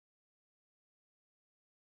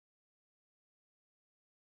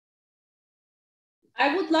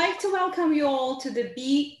I would like to welcome you all to the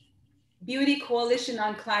Beauty Coalition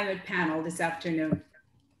on Climate panel this afternoon.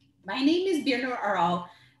 My name is Birnur Aral,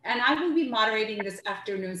 and I will be moderating this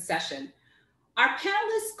afternoon session. Our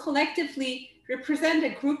panelists collectively represent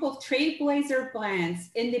a group of trailblazer brands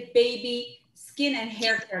in the baby, skin, and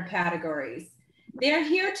hair care categories. They are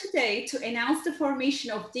here today to announce the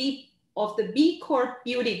formation of the B Corp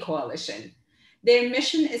Beauty Coalition. Their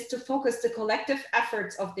mission is to focus the collective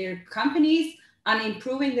efforts of their companies on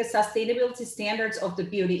improving the sustainability standards of the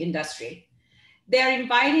beauty industry. They are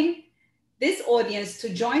inviting this audience to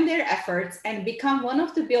join their efforts and become one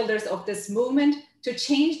of the builders of this movement to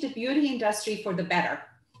change the beauty industry for the better.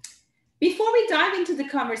 Before we dive into the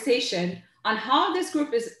conversation on how this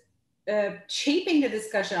group is shaping the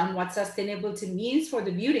discussion on what sustainability means for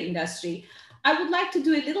the beauty industry, I would like to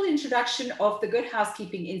do a little introduction of the Good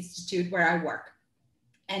Housekeeping Institute where I work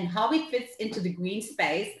and how it fits into the green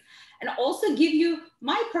space, and also give you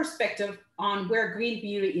my perspective on where green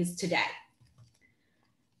beauty is today.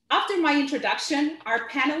 After my introduction, our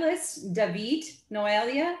panelists, Davide,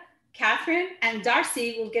 Noelia, Catherine, and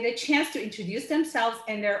Darcy will get a chance to introduce themselves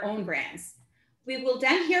and their own brands. We will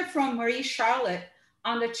then hear from Marie Charlotte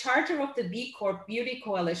on the charter of the B Corp Beauty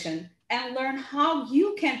Coalition and learn how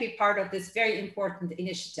you can be part of this very important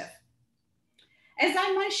initiative. As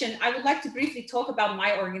I mentioned, I would like to briefly talk about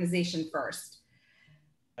my organization first.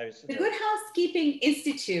 The Good Housekeeping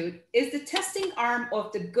Institute is the testing arm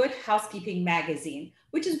of the Good Housekeeping magazine,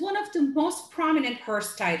 which is one of the most prominent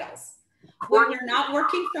Hearst titles. When we're not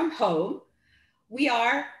working from home, we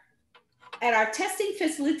are at our testing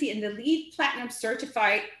facility in the LEED Platinum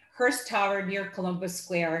certified Hearst Tower near Columbus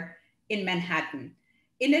Square in Manhattan.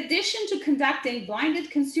 In addition to conducting blinded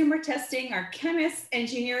consumer testing, our chemists,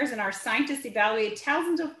 engineers, and our scientists evaluate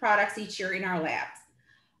thousands of products each year in our labs.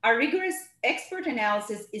 Our rigorous expert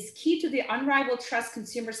analysis is key to the unrivaled trust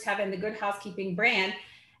consumers have in the Good Housekeeping brand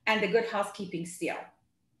and the Good Housekeeping seal,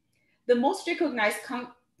 the most recognized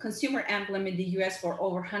consumer emblem in the US for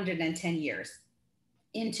over 110 years.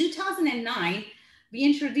 In 2009, we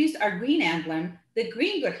introduced our green emblem, the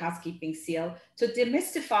Green Good Housekeeping seal, to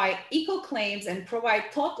demystify eco claims and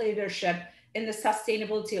provide thought leadership in the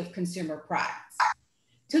sustainability of consumer products.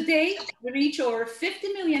 Today, we reach over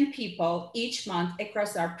 50 million people each month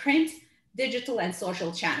across our print, digital, and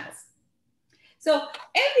social channels. So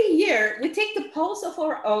every year, we take the pulse of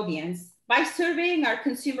our audience by surveying our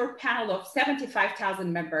consumer panel of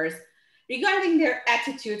 75,000 members regarding their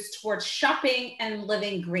attitudes towards shopping and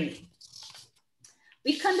living green.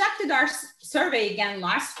 We conducted our survey again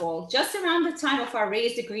last fall, just around the time of our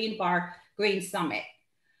Raise the Green Bar Green Summit.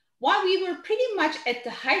 While we were pretty much at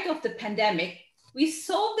the height of the pandemic, we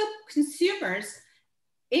saw the consumers'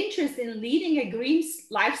 interest in leading a green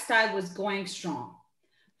lifestyle was going strong.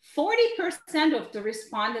 40% of the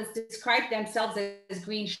respondents described themselves as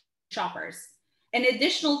green shoppers. An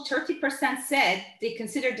additional 30% said they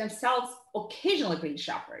considered themselves occasional green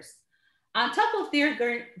shoppers. On top of their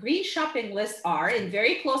green shopping list are, in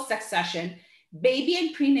very close succession, baby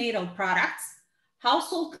and prenatal products,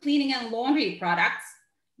 household cleaning and laundry products,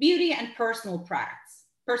 beauty and personal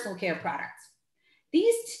care products.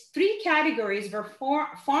 These three categories were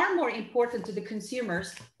far more important to the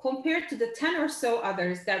consumers compared to the 10 or so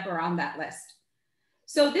others that were on that list.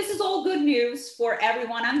 So this is all good news for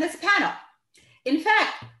everyone on this panel. In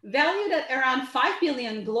fact, valued at around $5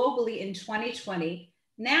 billion globally in 2020,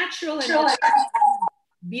 natural and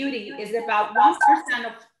beauty is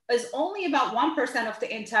only about 1% of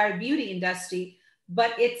the entire beauty industry,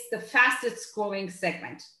 but it's the fastest growing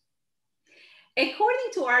segment.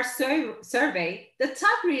 According to our survey, the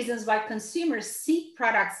top reasons why consumers seek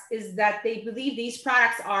products is that they believe these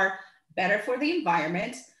products are better for the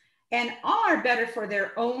environment and are better for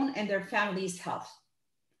their own and their family's health.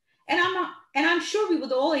 And I'm sure we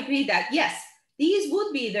would all agree that yes, these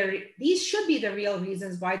should be the real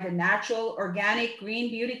reasons why the natural, organic, green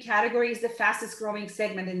beauty category is the fastest growing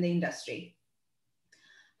segment in the industry.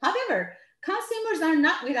 However, consumers are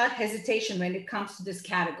not without hesitation when it comes to this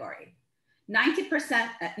category.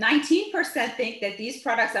 19% think that these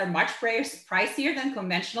products are much pricier than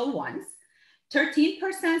conventional ones.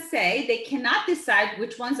 13% say they cannot decide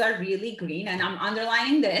which ones are really green, and I'm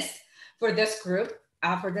underlining this for this group,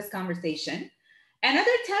 for this conversation.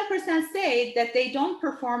 Another 10% say that they don't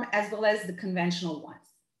perform as well as the conventional ones.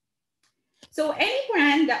 So any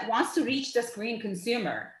brand that wants to reach this green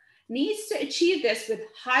consumer needs to achieve this with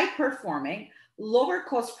high performing, lower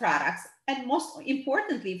cost products, and most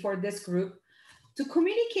importantly for this group, to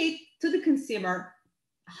communicate to the consumer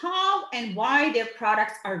how and why their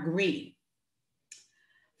products are green.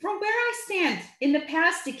 From where I stand, in the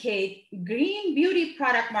past decade, green beauty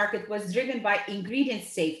product market was driven by ingredient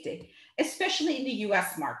safety, especially in the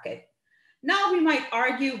US market. Now we might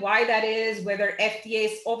argue why that is, whether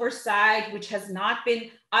FDA's oversight, which has not been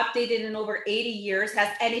updated in over 80 years, has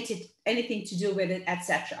anything to do with it,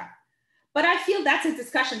 etc. But I feel that's a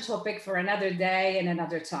discussion topic for another day and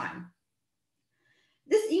another time.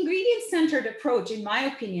 This ingredient-centered approach, in my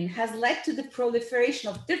opinion, has led to the proliferation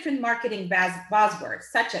of different marketing buzzwords,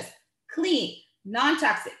 such as clean,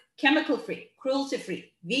 non-toxic, chemical-free,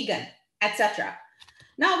 cruelty-free, vegan, etc.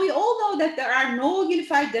 Now, we all know that there are no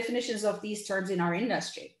unified definitions of these terms in our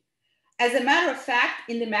industry. As a matter of fact,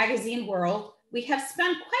 in the magazine world, we have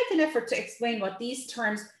spent quite an effort to explain what these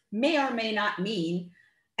terms may or may not mean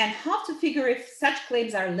and how to figure if such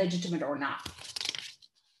claims are legitimate or not.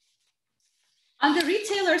 On the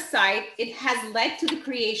retailer side, it has led to the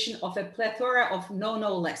creation of a plethora of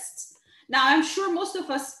no-no lists. Now, I'm sure most of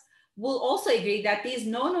us will also agree that these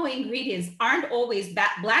no-no ingredients aren't always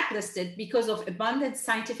blacklisted because of abundant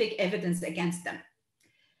scientific evidence against them.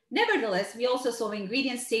 Nevertheless, we also saw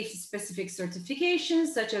ingredient safety-specific certifications,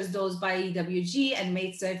 such as those by EWG and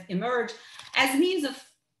MadeSafe, emerge as means of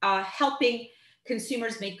helping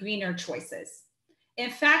consumers make greener choices. In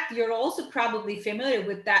fact, you're also probably familiar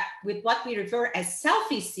with what we refer as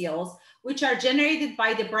selfie seals, which are generated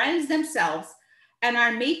by the brands themselves and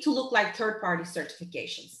are made to look like third-party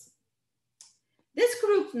certifications. This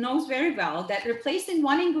group knows very well that replacing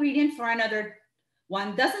one ingredient for another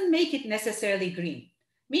one doesn't make it necessarily green,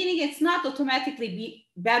 meaning it's not automatically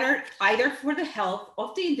better either for the health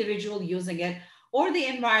of the individual using it or the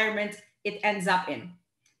environment it ends up in,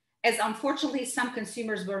 as unfortunately some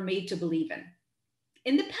consumers were made to believe in.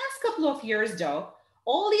 In the past couple of years, though,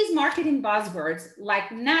 all these marketing buzzwords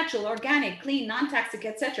like natural, organic, clean, non-toxic,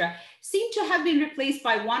 etc., seem to have been replaced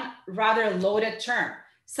by one rather loaded term,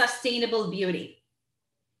 sustainable beauty.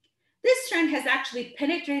 This trend has actually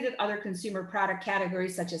penetrated other consumer product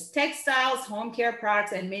categories such as textiles, home care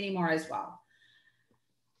products, and many more as well.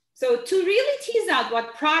 So to really tease out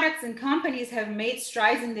what products and companies have made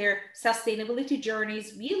strides in their sustainability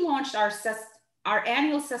journeys, we launched our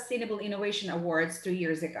annual Sustainable Innovation Awards 3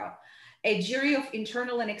 years ago. A jury of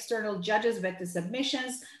internal and external judges vet the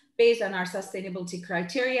submissions based on our sustainability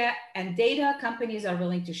criteria and data companies are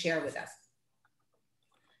willing to share with us.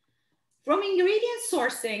 From ingredient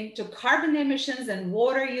sourcing to carbon emissions and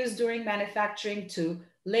water use during manufacturing to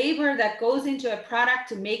labor that goes into a product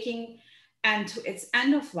to making and to its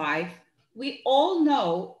end of life, we all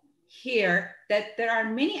know here that there are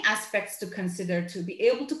many aspects to consider to be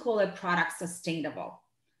able to call a product sustainable.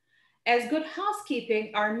 As good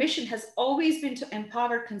housekeeping, our mission has always been to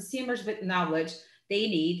empower consumers with knowledge they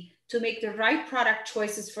need to make the right product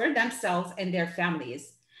choices for themselves and their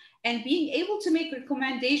families. And being able to make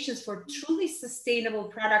recommendations for truly sustainable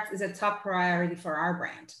products is a top priority for our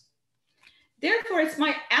brand. Therefore, it's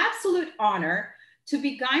my absolute honor to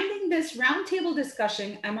be guiding this roundtable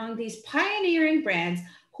discussion among these pioneering brands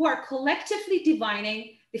who are collectively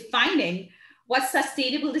defining what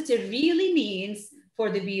sustainability really means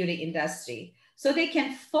for the beauty industry, so they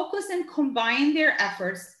can focus and combine their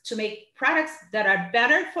efforts to make products that are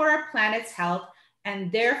better for our planet's health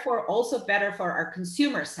and therefore also better for our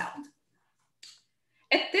consumers' health.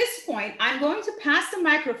 At this point, I'm going to pass the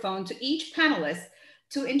microphone to each panelist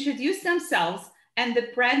to introduce themselves and the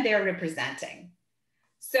brand they're representing.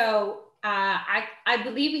 So I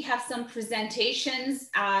believe we have some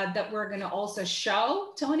presentations that we're gonna also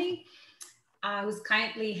show. Tony, who's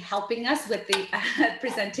kindly helping us with the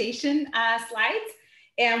presentation slides.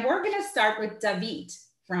 And we're gonna start with Davide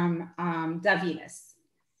from Davines.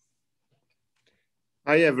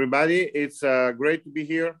 Hi, everybody. It's great to be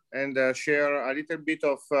here and share a little bit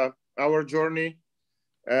of our journey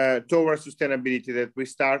towards sustainability that we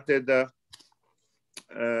started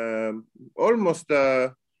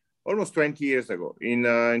almost 20 years ago. In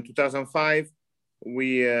 2005,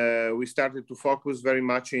 we started to focus very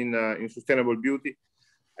much in sustainable beauty,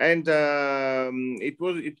 and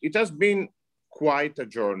it has been quite a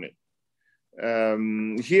journey.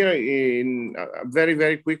 Here in a very,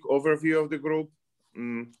 very quick overview of the group.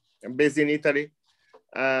 Based in Italy,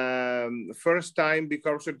 first time B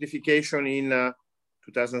Corp certification in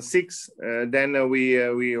 2006. Then we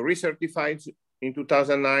recertified in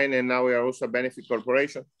 2009, and now we are also a benefit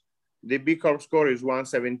corporation. The B Corp score is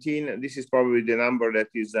 117. This is probably the number that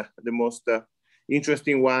is the most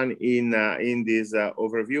interesting one in this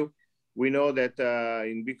overview. We know that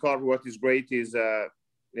in B Corp, what is great is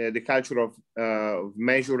the culture of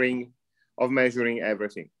measuring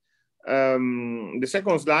everything. The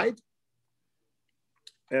second slide,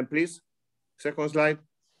 please. Second slide.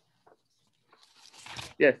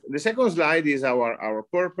 Yes, the second slide is our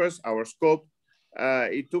purpose, our scope.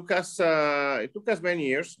 It took us many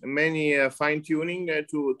years, many fine tuning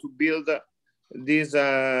to build this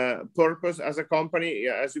purpose as a company.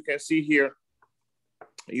 As you can see here,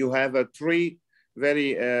 you have three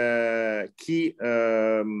very key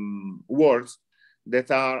words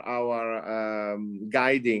that are our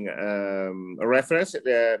guiding reference: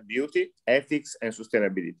 beauty, ethics, and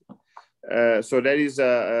sustainability. So that is,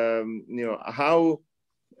 you know, how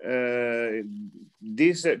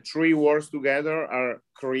these three words together are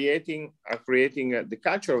creating the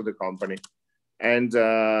culture of the company, and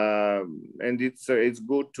it's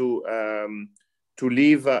good to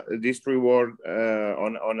live this three words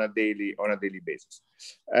on a daily basis.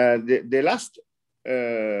 The last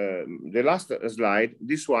slide,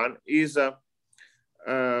 this one is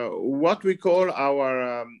what we call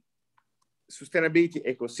our sustainability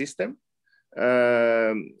ecosystem.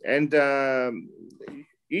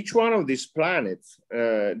 Each one of these planets,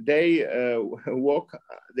 they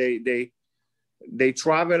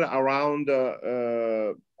travel around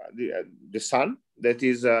the sun. That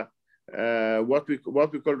is what we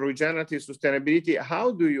call regenerative sustainability.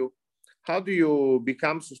 How do you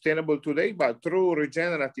become sustainable today? But through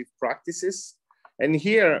regenerative practices. And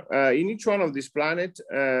here, in each one of these planets,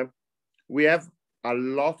 we have a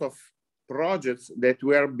lot of projects that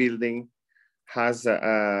we are building as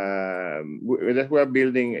a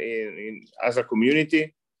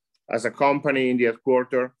community, as a company in the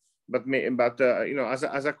headquarters, but you know,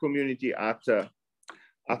 as a community at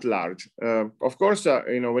large. Of course,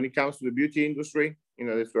 you know, when it comes to the beauty industry, you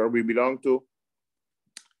know, that's where we belong to.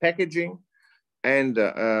 Packaging and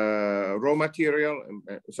raw material,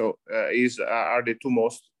 so are the two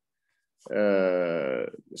most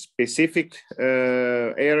specific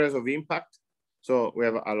areas of impact. So we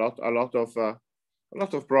have a lot of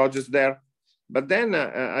projects there. But then,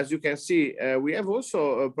 as you can see, we have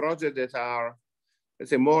also projects that are, let's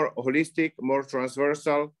say, more holistic, more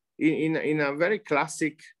transversal, in a very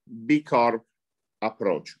classic B Corp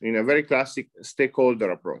approach, in a very classic stakeholder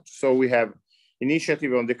approach. So we have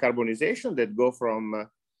initiative on decarbonization that go from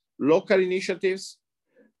local initiatives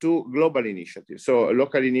to global initiatives. So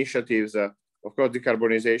local initiatives, of course,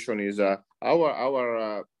 decarbonization is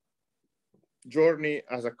our journey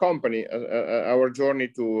as a company, our journey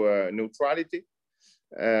to neutrality.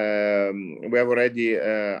 We have already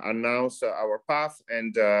announced our path,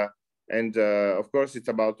 and of course, it's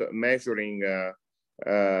about measuring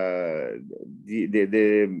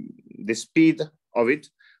the speed of it.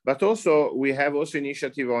 But also, we have also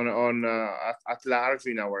initiative at large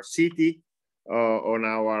in our city, on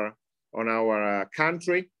our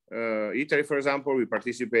country. Italy, for example, we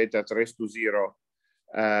participate at Race to Zero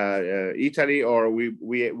Italy, or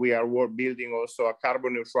we are building also a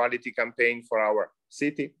carbon neutrality campaign for our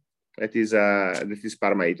city. That is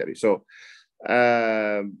Parma, Italy. So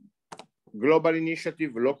global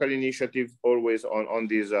initiative, local initiative, always on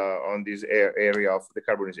this area of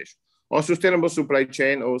decarbonization. On sustainable supply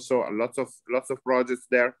chain, also lots of projects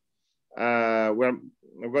there. We'll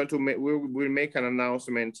make an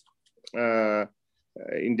announcement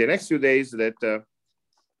in the next few days that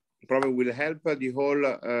probably will help the whole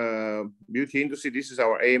beauty industry. This is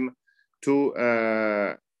our aim to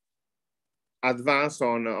advance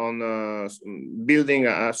on building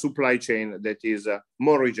a supply chain that is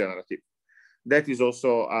more regenerative. That is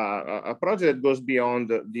also a project that goes beyond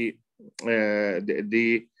the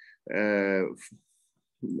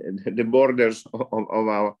borders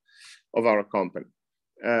of our company.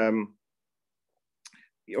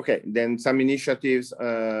 Okay, then some initiatives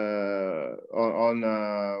on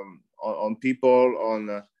people,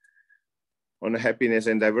 on happiness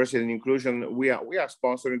and diversity and inclusion. We are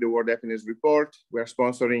sponsoring the World Happiness Report. We are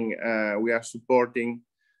supporting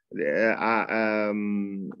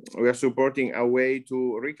a way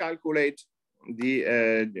to recalculate the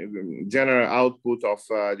general output of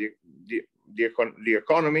the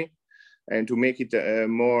economy, and to make it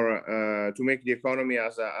to make the economy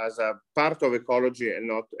as a part of ecology and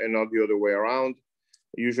not the other way around.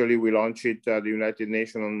 Usually we launch it at the United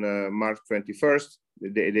Nations on March 21st,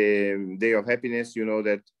 the Day of Happiness. You know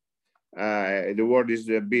that the world is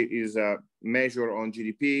measured on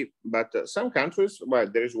GDP, but some countries, well,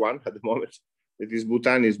 there is one at the moment, that is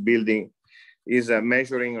Bhutan, is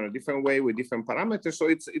measuring in a different way with different parameters. So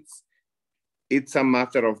it's a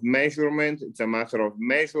matter of measurement. It's a matter of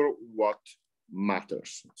measure what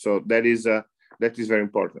matters. So that is very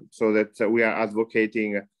important. So that we are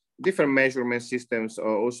advocating different measurement systems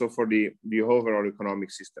also for the overall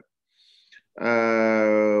economic system.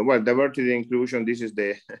 Well, diversity and inclusion. This is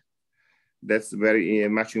that's very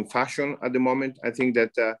much in fashion at the moment. I think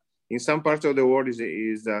that in some parts of the world is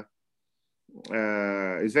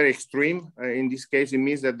very extreme. In this case, it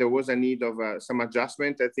means that there was a need of some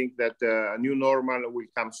adjustment. I think that a new normal will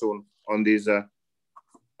come soon on these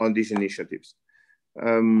initiatives.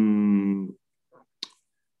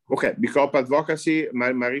 Okay, Corp advocacy.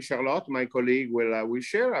 Marie-Charlotte, my colleague, will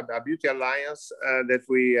share a beauty alliance that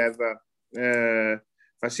we have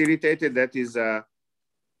facilitated. That is a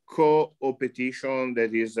co-opetition.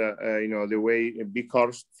 That is, the way big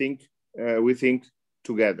Corps think. We think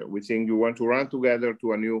together. We think you want to run together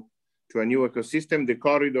to a new ecosystem. The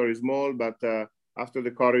corridor is small, but after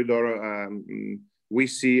the corridor, we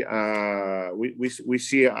see a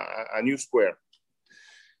new square.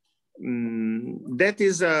 That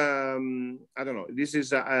is, I don't know, this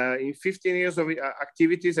is in 15 years of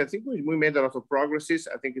activities, I think we made a lot of progresses.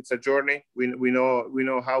 I think it's a journey. We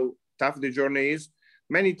know how tough the journey is.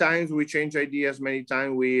 Many times we change ideas, many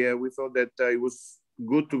times we thought that it was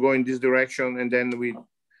good to go in this direction, and then we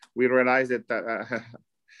realized that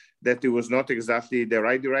that it was not exactly the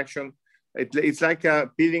right direction. It's like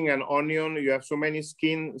peeling an onion. You have so many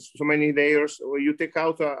skin, so many layers. You take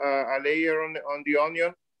out a layer on the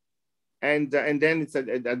onion, and then it's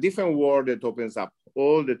a different world that opens up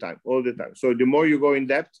all the time. So the more you go in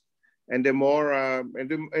depth, and the more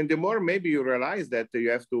and the more maybe you realize that you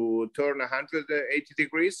have to turn 180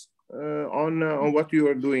 degrees on what you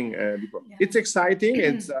are doing before. Yeah. It's exciting.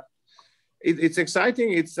 It's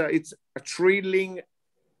exciting. It's a thrilling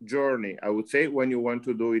journey, I would say, when you want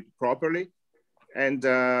to do it properly, and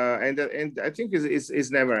I think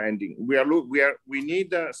it's never ending. We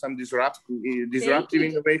need some disruptive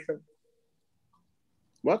innovation.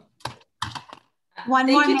 What?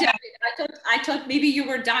 Thank you, David. I thought maybe you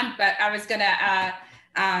were done, but I was gonna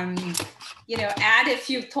add a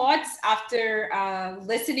few thoughts after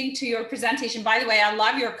listening to your presentation. By the way, I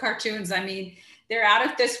love your cartoons. I mean, they're out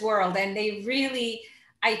of this world, and they really,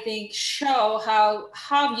 I think, show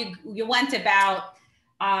how you went about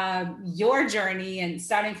your journey and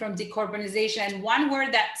starting from decarbonization. One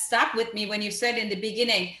word that stuck with me when you said in the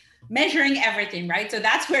beginning, measuring everything, right? So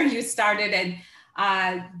that's where you started, and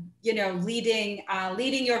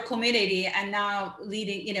leading your community, and now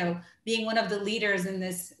leading, being one of the leaders in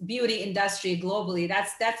this beauty industry globally.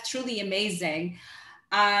 That's truly amazing.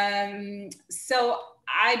 So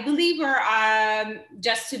I believe we're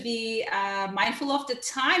just to be mindful of the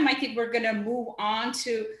time, I think we're gonna move on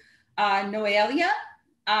to Noelia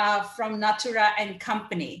from Natura &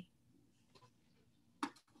 Company.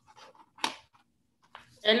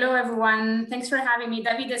 Hello, everyone. Thanks for having me.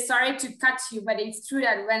 Davide, sorry to cut you, but it's true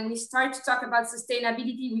that when we start to talk about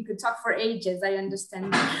sustainability, we could talk for ages, I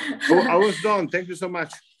understand. Oh, I was done. Thank you so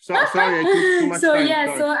much. Sorry, I took too much time.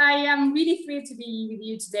 Yeah, so I am really thrilled to be with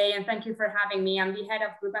you today, and thank you for having me. I'm the head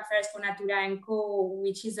of Group Affairs for Natura & Co.,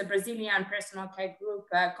 which is a Brazilian personal care group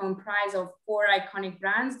comprised of 4 iconic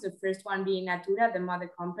brands. The first one being Natura, the mother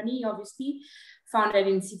company, obviously, founded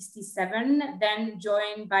in '67, then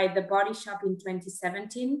joined by The Body Shop in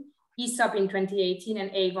 2017, Aesop in 2018, and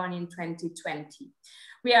Avon in 2020.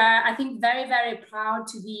 We are, I think, very, very proud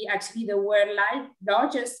to be actually the world's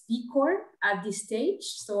largest B Corp at this stage.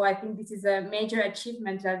 So I think this is a major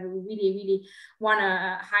achievement that we really, really want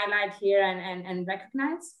to highlight here and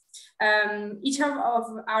recognize. Each of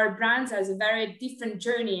our brands has a very different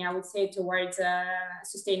journey, I would say, towards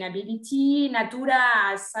sustainability.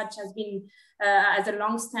 Natura, as such, has been as a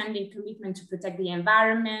long-standing commitment to protect the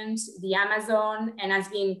environment, the Amazon, and has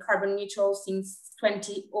been carbon neutral since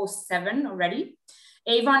 2007 already.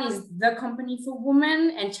 Avon is the company for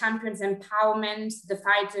women and champions empowerment, the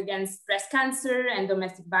fight against breast cancer and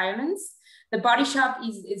domestic violence. The Body Shop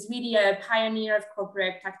is really a pioneer of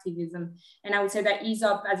corporate activism. And I would say that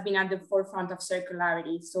Aesop has been at the forefront of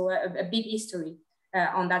circularity. So a big history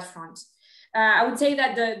on that front. I would say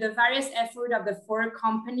that the various efforts of the 4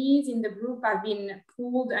 companies in the group have been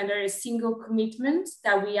pooled under a single commitment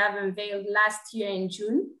that we have unveiled last year in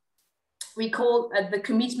June. We call the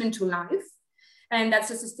Commitment to Life. And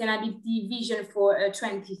that's a sustainability vision for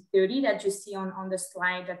 2030 that you see on the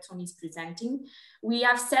slide that Tony's presenting. We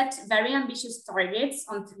have set very ambitious targets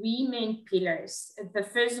on 3 main pillars. The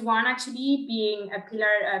first one actually being a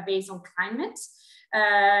pillar based on climate,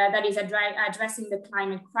 that is addressing the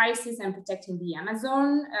climate crisis and protecting the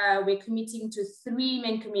Amazon. We're committing to 3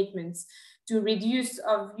 main commitments: to reduce,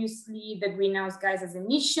 obviously, the greenhouse gases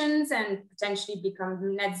emissions and potentially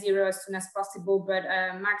become net zero as soon as possible, but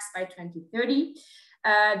max by 2030.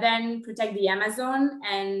 Then protect the Amazon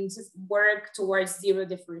and work towards zero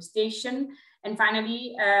deforestation. And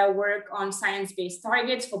finally, work on science-based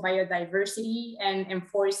targets for biodiversity and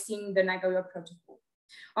enforcing the Nagoya Protocol.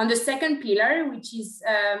 On the second pillar, which is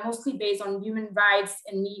mostly based on human rights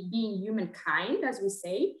and being humankind, as we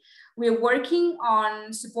say, we're working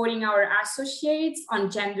on supporting our associates on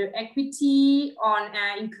gender equity, on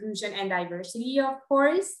inclusion and diversity, of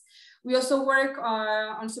course. We also work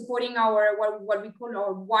on supporting our, what we call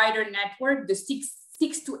our wider network, the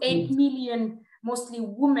 6 to 8 million, mostly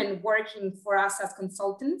women working for us as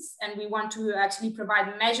consultants. And we want to actually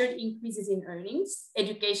provide measured increases in earnings,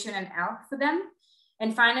 education and health for them.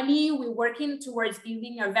 And finally, we're working towards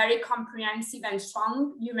building a very comprehensive and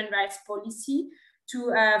strong human rights policy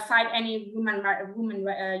to fight any human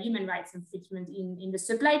rights infringement in the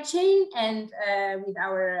supply chain and with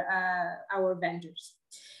our vendors.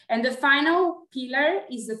 And the final pillar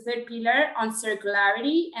is the third pillar on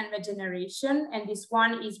circularity and regeneration. And this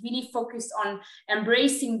one is really focused on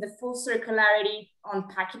embracing the full circularity on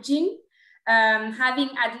packaging, having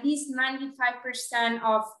at least 95%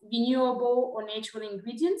 of renewable or natural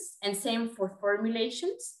ingredients, and same for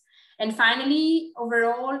formulations. And finally,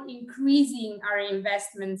 overall, increasing our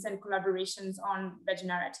investments and collaborations on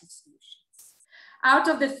regenerative solutions. Out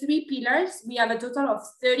of the 3 pillars, we have a total of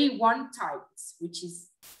 31 targets, which is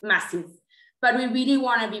massive, but we really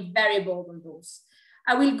want to be very bold on those.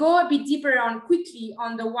 I will go a bit deeper on quickly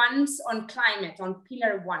on the ones on climate, on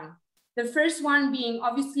pillar 1. The first one being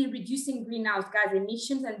obviously reducing greenhouse gas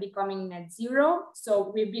emissions and becoming net zero.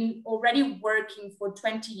 So we've been already working for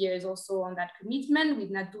 20 years also on that commitment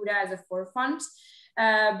with Natura as a forefront.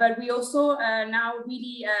 But we also now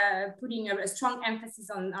really putting a strong emphasis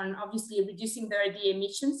on obviously reducing the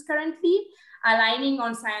emissions currently, aligning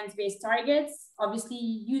on science-based targets, obviously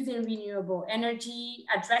using renewable energy,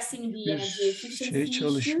 addressing the energy efficiency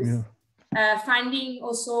issues. Finding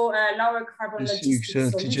also lower carbon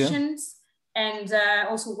logistics solutions, and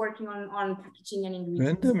also working on packaging and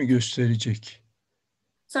ingredients.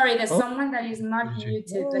 Sorry, there's someone that is not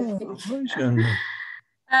muted, I think.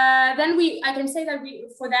 Then I can say that we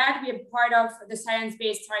are part of the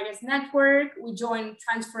Science-Based Targets Network. We joined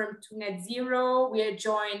Transform to Net Zero. We are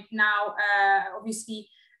joined now, obviously,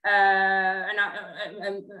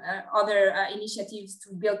 other initiatives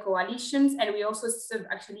to build coalitions, and we also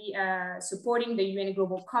actually supporting the UN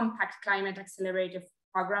Global Compact Climate Accelerator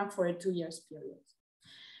Program for a 2 years period.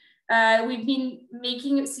 We've been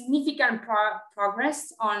making significant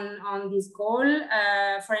progress on this goal.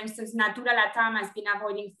 For instance, Natura Latam has been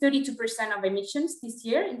avoiding 32% of emissions this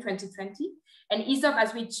year in 2020, and ISOP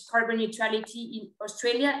has reached carbon neutrality in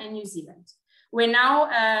Australia and New Zealand. We're now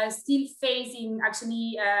still phasing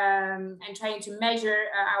actually and trying to measure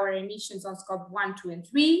our emissions on scope 1, 2, and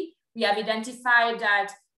 3. We have identified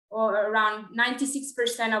that around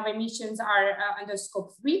 96% of emissions are under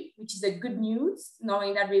scope 3, which is a good news,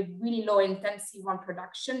 knowing that we're really low intensive on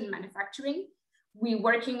production and manufacturing. We're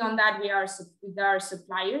working on that with our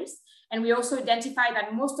suppliers. And we also identify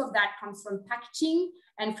that most of that comes from packaging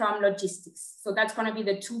and from logistics. So that's going to be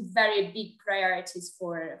the 2 very big priorities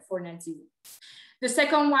for net zero. The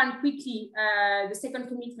second one, quickly, the second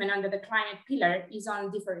commitment under the climate pillar is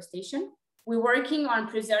on deforestation. We're working on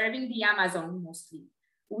preserving the Amazon mostly.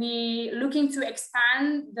 We're looking to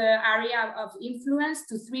expand the area of influence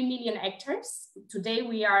to 3 million hectares. Today,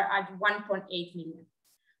 we are at 1.8 million.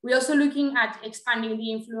 We're also looking at expanding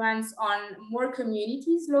the influence on more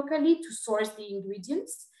communities locally to source the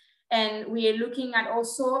ingredients. And we are looking at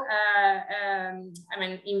also,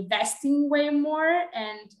 investing way more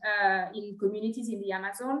and in communities in the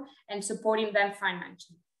Amazon and supporting them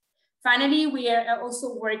financially. Finally, we are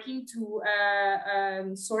also working to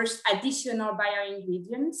source additional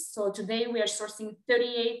bio-ingredients. So today we are sourcing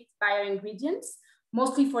 38 bio-ingredients,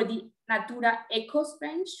 mostly for the Natura Ecos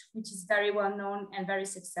range, which is very well known and very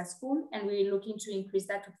successful. And we're looking to increase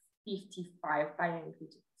that to 55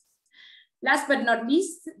 bio-ingredients. Last but not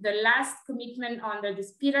least, the last commitment under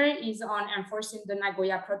this pillar is on enforcing the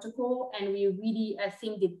Nagoya Protocol. And we really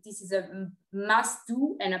think that this is a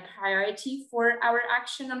must-do and a priority for our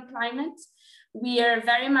action on climate. We are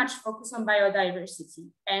very much focused on biodiversity.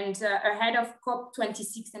 And ahead of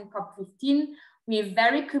COP26 and COP15, we are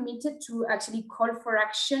very committed to actually call for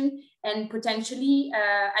action and potentially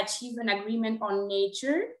achieve an agreement on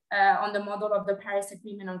nature on the model of the Paris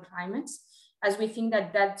Agreement on Climate, as we think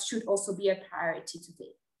that that should also be a priority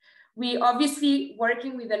today. We obviously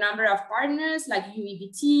working with a number of partners like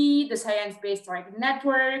UEBT, the Science-Based Target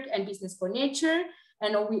Network, and Business for Nature.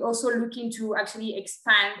 And we also looking to actually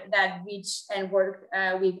expand that reach and work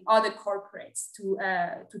with other corporates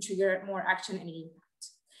to trigger more action and impact.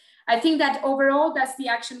 I think that overall, that's the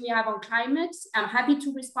action we have on climate. I'm happy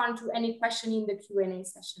to respond to any question in the Q&A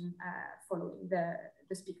session following the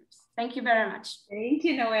speakers. Thank you very much. Thank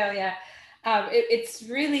you, Noelia. It's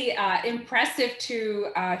really impressive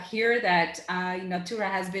to hear that Natura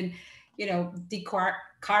has been,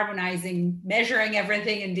 decarbonizing, measuring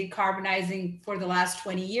everything and decarbonizing for the last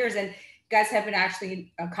 20 years. And you guys have been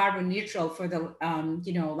actually carbon neutral for the,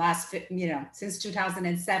 last, since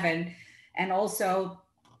 2007. And also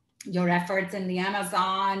your efforts in the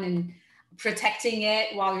Amazon and protecting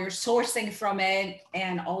it while you're sourcing from it,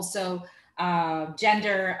 and also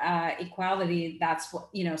gender equality. That's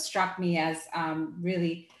what struck me as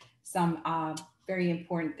really some very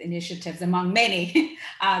important initiatives among many,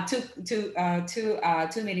 too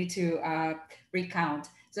many to recount.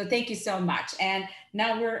 So thank you so much. And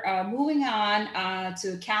now we're moving on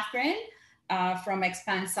to Catherine from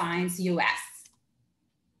Expand Science US.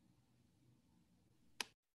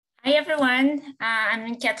 Hi everyone,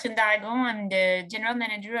 I'm Catherine D'Aragon. I'm the General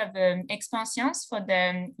Manager of Expand Science for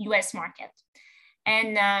the US market.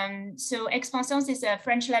 And so Expand Science is a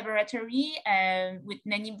French laboratory with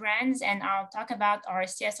many brands, and I'll talk about our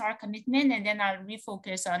CSR commitment, and then I'll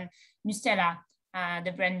refocus on Nustela,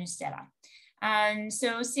 the brand Nustela.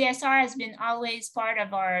 So CSR has been always part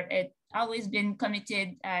of always been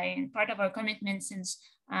committed, part of our commitment since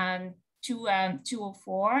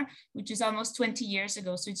 2004, which is almost 20 years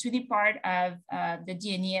ago. So it's really part of the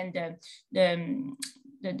DNA and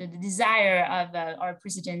the desire of our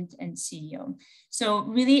president and CEO. So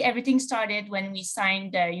really everything started when we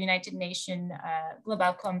signed the United Nations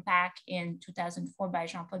Global Compact in 2004 by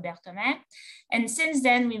Jean-Paul Berthomet. And since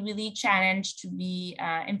then, we really challenged to be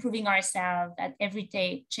improving ourselves at every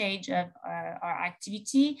stage of our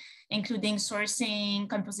activity, including sourcing,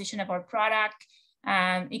 composition of our product,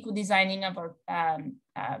 eco-designing of our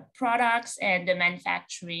products, and the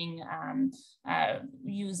manufacturing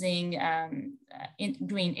using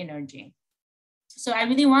green energy. So I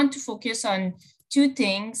really want to focus on two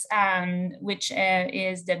things, which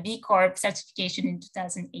is the B Corp certification in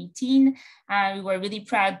 2018. We were really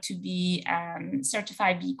proud to be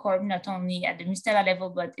certified B Corp, not only at the Nustela level,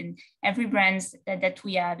 but in every brands that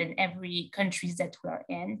we have in every countries that we are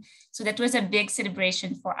in. So that was a big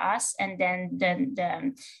celebration for us. And then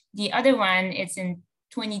the other one is in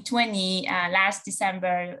 2020, last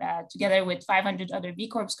December, together with 500 other B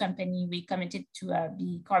Corps company, we committed to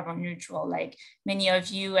be carbon neutral, like many of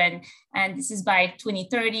you. And this is by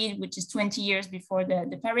 2030, which is 20 years before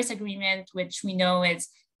the Paris Agreement, which we know is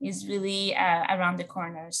really around the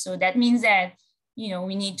corner. So that means that,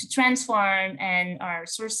 we need to transform and our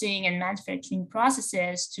sourcing and manufacturing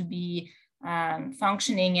processes to be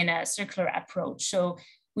functioning in a circular approach. So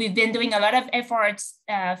we've been doing a lot of efforts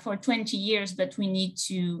for 20 years, but we need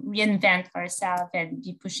to reinvent ourselves and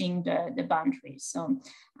be pushing the boundaries. So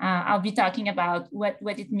I'll be talking about what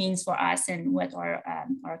it means for us and what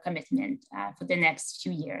our commitment for the next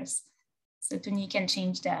few years. So Tony, you can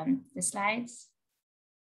change the slides.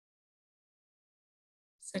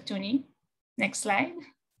 So Tony, next slide.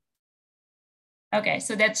 Okay,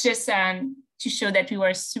 so that's just to show that we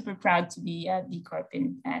were super proud to be a B Corp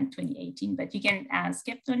in 2018, but you can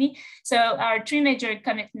skip, Tony. So our three major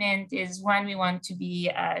commitment is one, we want to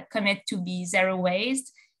be commit to be zero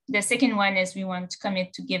waste. The second one is we want to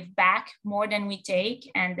commit to give back more than we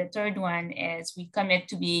take. And the third one is we commit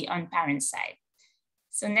to be on parent side.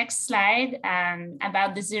 So next slide,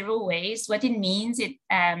 about the zero waste. What it means is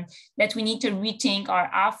that we need to rethink our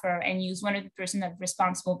offer and use 100% of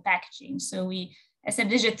responsible packaging. So we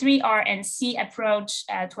establish a 3R and C approach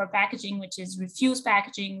to our packaging, which is refuse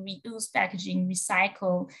packaging, reuse packaging,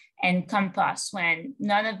 recycle, and compost. When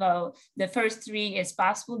none of the first three is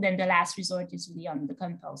possible, then the last resort is really on the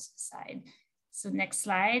compost side. So next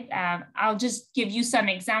slide. I'll just give you some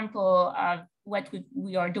example of what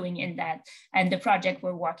we are doing in that and the project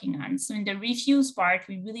we're working on. So in the refuse part,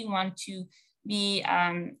 we really want to be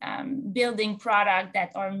building products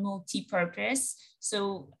that are multi-purpose.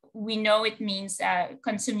 So we know it means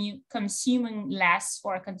consuming less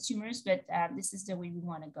for consumers, but this is the way we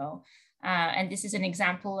want to go. And this is an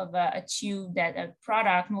example of a tube that a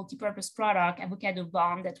product, multi-purpose product, avocado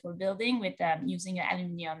bomb that we're building with using an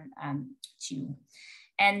aluminum tube.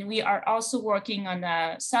 And we are also working on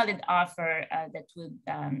a solid offer that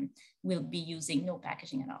will be using no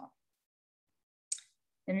packaging at all.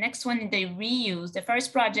 The next one is the reuse. The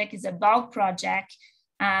first project is a bulk project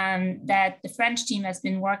that the French team has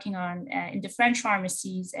been working on in the French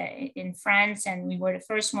pharmacies in France. And we were the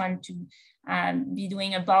first one to be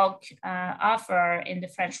doing a bulk offer in the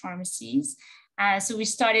French pharmacies. So we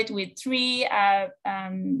started with 3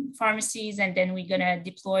 pharmacies, and then we're gonna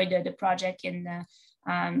deploy the project in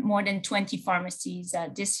more than 20 pharmacies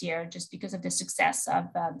this year, just because of the success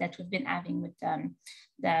of that we've been having with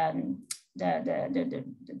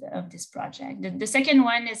of this project. The second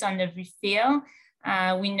one is on the refill.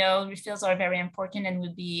 We know refills are very important, and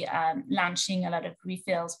we'll be launching a lot of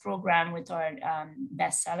refills program with our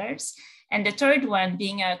bestsellers. And the third one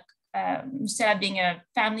being instead of being a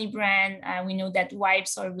family brand, we know that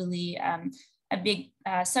wipes are really a big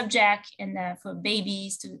subject for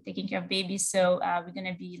babies, taking care of babies. So we're going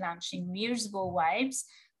to be launching reusable wipes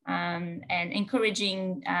and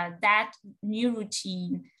encouraging that new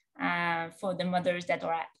routine for the mothers that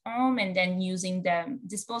are at home, and then using the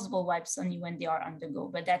disposable wipes only when they are on the go.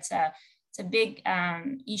 But it's a big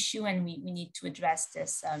issue, and we need to address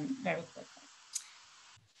this very quickly.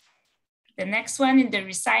 The next one, in the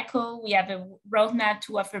recycle, we have a roadmap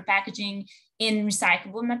to offer packaging in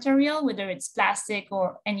recyclable material, whether it's plastic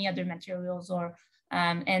or any other materials, or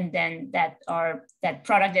and then that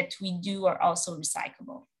product that we do are also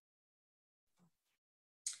recyclable.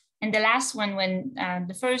 And the last one, when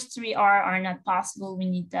the first 3 are not possible, we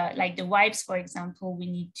need like the wipes, for example,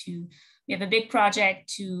 we have a big project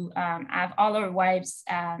to have all our wipes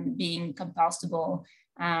being compostable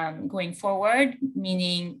going forward,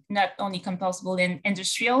 meaning not only compostable in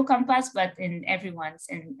industrial compost, but in everyone's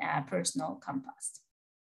personal compost.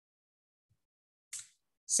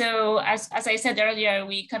 So as I said earlier,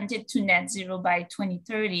 we committed to net zero by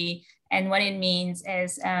 2030. And what it means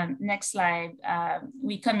is, next slide,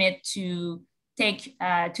 we commit to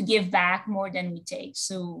give back more than we take.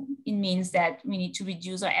 So it means that we need to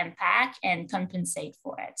reduce our impact and compensate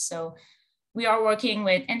for it. So we are working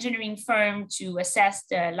with engineering firm to assess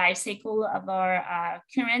the life cycle of our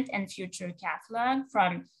current and future catalog,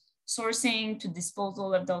 from sourcing to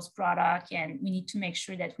disposal of those products. And we need to make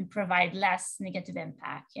sure that we provide less negative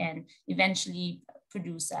impact and eventually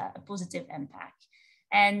produce a positive impact.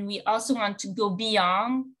 And we also want to go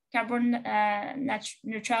beyond carbon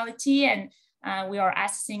neutrality, and we are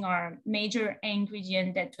assessing our major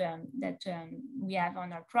ingredient that we have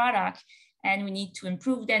on our product, and we need to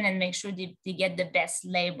improve them and make sure they get the best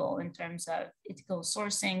label in terms of ethical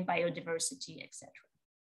sourcing, biodiversity, etc.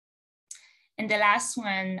 And the last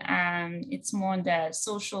one, it's more on the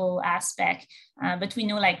social aspect, but we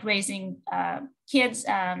know like raising kids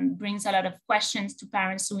brings a lot of questions to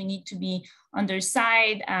parents, so we need to be on their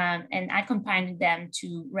side and accompany them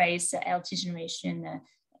to raise a healthy generation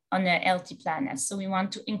on a healthy planet. So we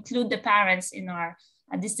want to include the parents in our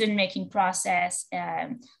decision-making process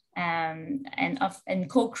and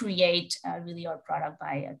co-create really our product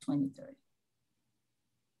by 2030.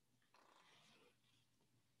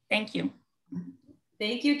 Thank you.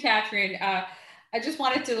 Thank you, Catherine. I just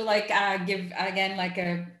wanted to give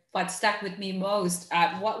again what stuck with me most.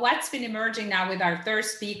 What's been emerging now with our third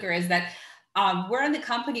speaker is that we're in the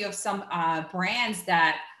company of some brands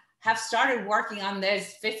that have started working on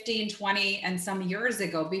this 15, 20, and some years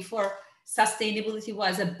ago, before sustainability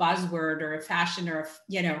was a buzzword or a fashion or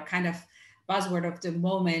kind of buzzword of the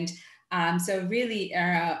moment. So really,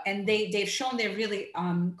 and they've shown their really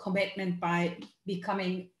commitment by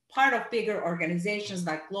becoming part of bigger organizations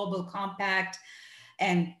like Global Compact.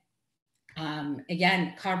 And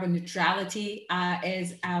again, carbon neutrality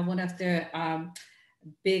is one of the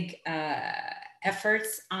big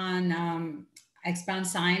efforts on Expand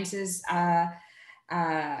Science's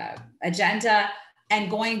agenda, and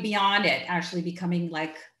going beyond it, actually becoming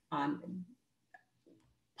like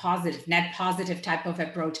net positive type of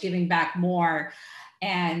approach, giving back more.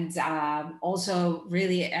 And also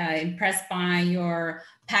really impressed by your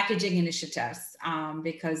packaging initiatives,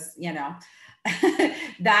 because,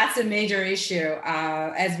 that's a major issue,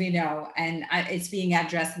 as we know, and it's being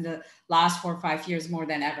addressed in the last 4 or 5 years more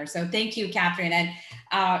than ever. So thank you, Catherine. And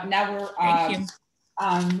now we're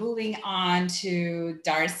moving on to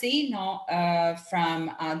Darcy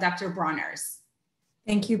from Dr. Birnur's.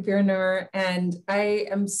 Thank you, Birnur. And I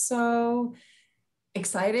am so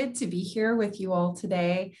excited to be here with you all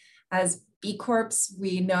today. As B Corps,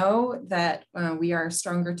 we know that we are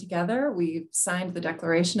stronger together. We've signed the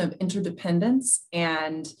Declaration of Interdependence,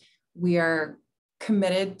 and we are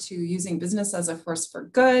committed to using business as a force for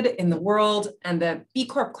good in the world. And the B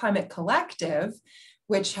Corp Climate Collective,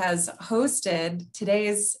 which has hosted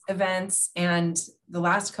today's events and the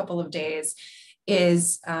last couple of days,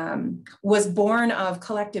 was born of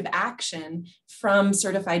collective action from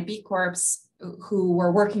certified B Corps who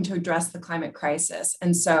were working to address the climate crisis.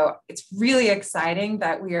 And so it's really exciting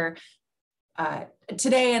that we are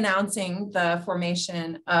today announcing the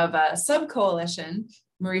formation of a sub-coalition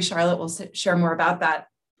Marie-Charlotte will share more about that,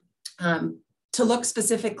 to look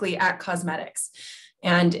specifically at cosmetics.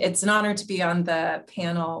 And it's an honor to be on the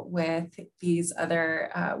panel with these other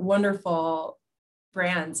wonderful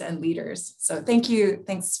brands and leaders. So thank you.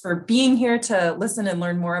 Thanks for being here to listen and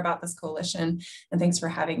learn more about this coalition. And thanks for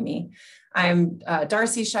having me. I'm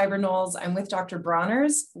Darcy Shiber-Knowles. I'm with Dr.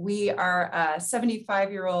 Birnur's. We are a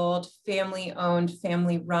 75-year-old family-owned,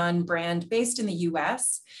 family-run brand based in the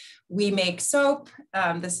US. We make soap.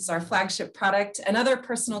 This is our flagship product, and other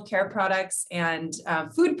personal care products and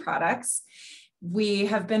food products. We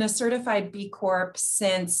have been a certified B Corp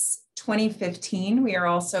since 2015. We are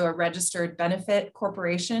also a registered benefit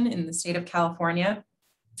corporation in the state of California.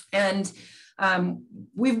 And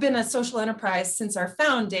we've been a social enterprise since our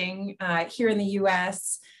founding here in the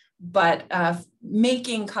US, but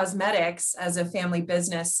making cosmetics as a family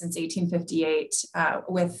business since 1858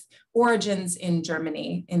 with origins in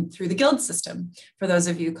Germany and through the guild system, for those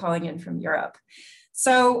of you calling in from Europe.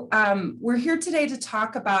 So we're here today to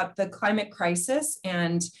talk about the climate crisis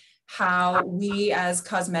and how we as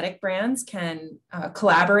cosmetic brands can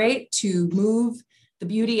collaborate to move the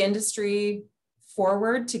beauty industry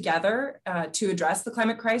forward together to address the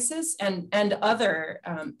climate crisis and other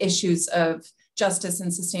issues of justice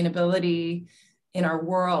and sustainability in our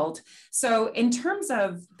world. So in terms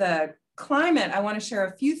of the climate, I want to share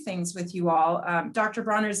a few things with you all. Dr.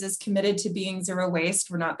 Birnur's is committed to being zero waste.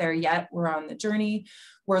 We're not there yet. We're on the journey.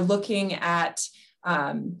 We're looking at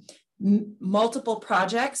multiple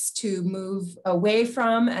projects to move away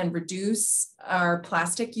from and reduce our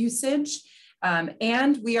plastic usage.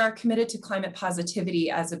 And we are committed to climate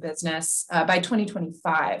positivity as a business by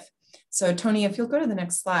 2025. So Tony, if you'll go to the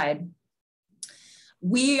next slide.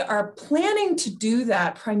 We are planning to do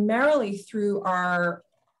that primarily through our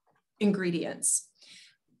ingredients.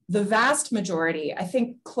 The vast majority, I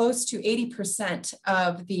think close to 80%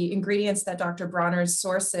 of the ingredients that Dr. Birnur's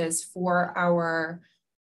sources for our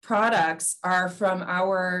products are from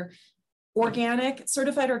our organic,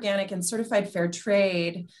 certified organic and certified fair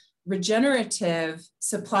trade regenerative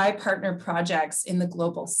supply partner projects in the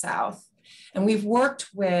global South. And we've worked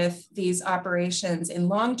with these operations in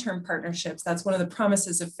long-term partnerships. That's one of the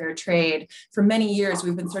promises of fair trade. For many years,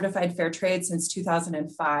 we've been certified fair trade since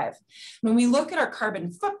 2005. When we look at our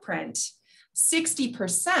carbon footprint,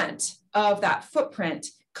 60% of that footprint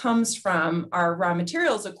comes from our raw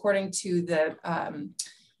materials, according to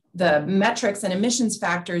the metrics and emissions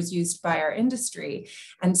factors used by our industry.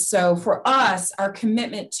 And so for us, our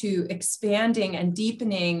commitment to expanding and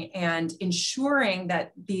deepening and ensuring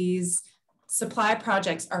that these supply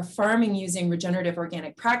projects are farming using regenerative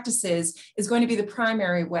organic practices is going to be the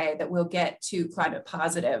primary way that we'll get to climate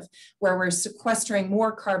positive, where we're sequestering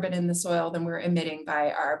more carbon in the soil than we're emitting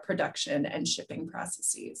by our production and shipping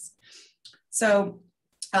processes. So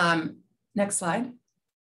next slide.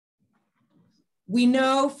 We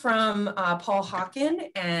know from Paul Hawken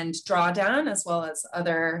and Drawdown, as well as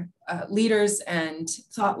other leaders and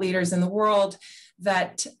thought leaders in the world,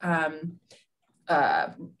 that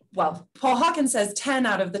well, Paul Hawken says 10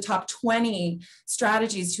 out of the top 20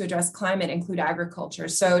 strategies to address climate include agriculture.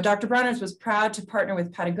 So Dr. Birnur's was proud to partner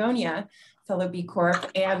with Patagonia, fellow B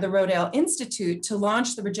Corp, and the Rodale Institute to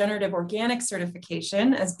launch the regenerative organic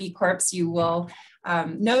certification. As B Corps, you will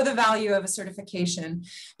know the value of a certification,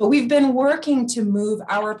 but we've been working to move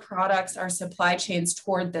our products, our supply chains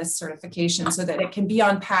toward this certification so that it can be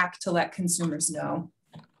on pack to let consumers know.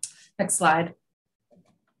 Next slide.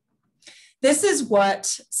 This is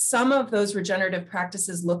what some of those regenerative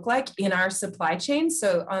practices look like in our supply chain.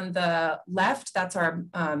 So on the left, that's our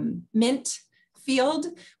mint field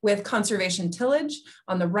with conservation tillage.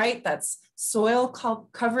 On the right, that's soil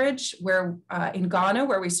coverage where in Ghana,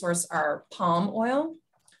 where we source our palm oil.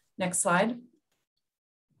 Next slide.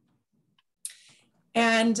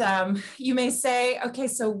 And you may say, okay,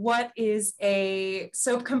 so what is a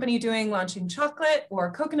soap company doing launching chocolate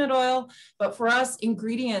or coconut oil? But for us,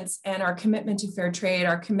 ingredients and our commitment to fair trade,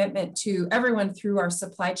 our commitment to everyone through our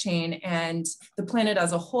supply chain and the planet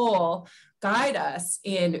as a whole guide us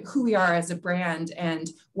in who we are as a brand and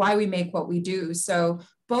why we make what we do. So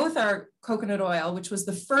both our coconut oil, which was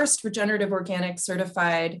the first regenerative organic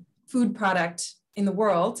certified food product in the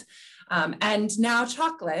world, and now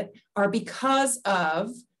chocolate, are because of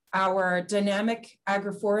our dynamic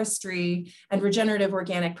agroforestry and regenerative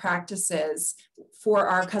organic practices for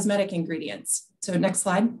our cosmetic ingredients. So next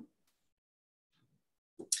slide.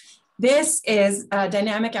 This is a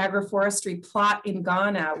dynamic agroforestry plot in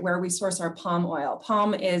Ghana where we source our palm oil.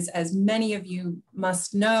 Palm is, as many of you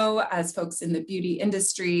must know, as folks in the beauty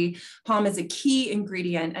industry, palm is a key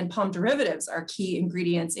ingredient, and palm derivatives are key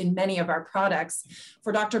ingredients in many of our products.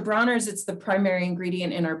 For Dr. Birnur's, it's the primary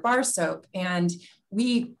ingredient in our bar soap, and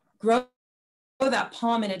we grow that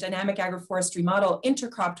palm in a dynamic agroforestry model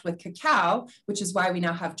intercropped with cacao, which is why we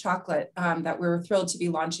now have chocolate that we're thrilled to be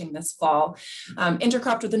launching this fall,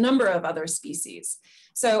 intercropped with a number of other species.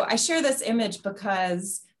 So I share this image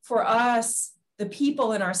because for us, the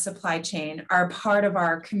people in our supply chain are part of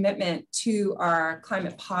our commitment to our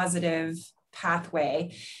climate positive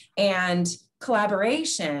pathway, and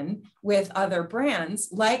collaboration with other brands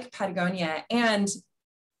like Patagonia and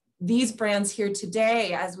these brands here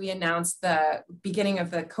today, as we announced the beginning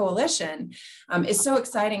of the coalition, is so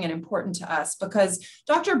exciting and important to us because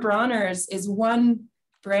Dr. Birnur's is one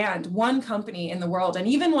brand, one company in the world. And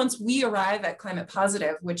even once we arrive at climate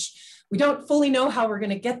positive, which we don't fully know how we're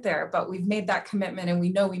going to get there, but we've made that commitment and we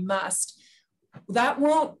know we must, that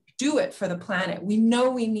won't do it for the planet. We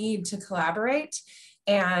know we need to collaborate.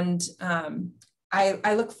 And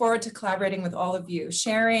I look forward to collaborating with all of you,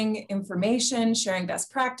 sharing information, sharing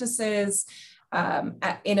best practices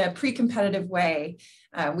in a pre-competitive way.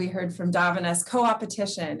 We heard from Davide's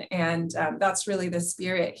co-opetition, and that's really the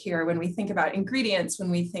spirit here when we think about ingredients,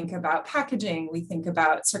 when we think about packaging, we think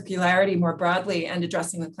about circularity more broadly and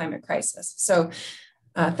addressing the climate crisis. So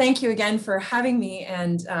thank you again for having me.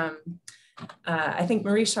 And I think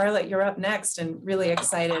Marie-Charlotte, you're up next, and really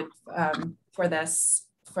excited for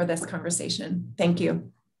this conversation. Thank you.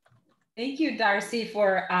 Thank you, Darcy,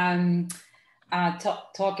 for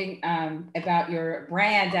talking about your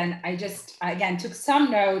brand. And I just, again, took some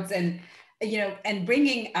notes and, and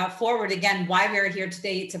bringing forward again why we're here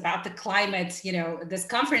today. It's about the climate. This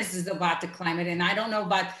conference is about the climate. And I don't know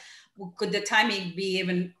about, could the timing be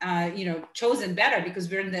even, chosen better, because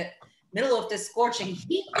we're in the middle of this scorching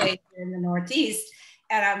heat wave in the Northeast.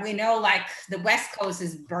 And we know like the West Coast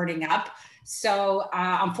is burning up. So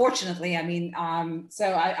unfortunately,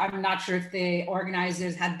 so I'm not sure if the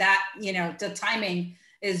organizers had that, the timing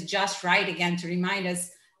is just right again to remind us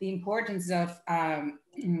the importance of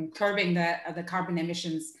curbing the carbon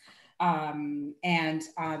emissions and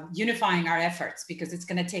unifying our efforts, because it's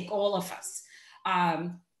going to take all of us.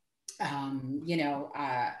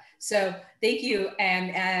 So thank you.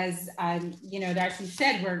 And as Darcy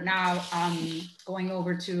said, we're now going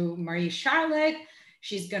over to Marie-Charlotte.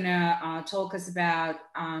 She's gonna talk us about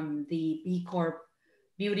the B Corp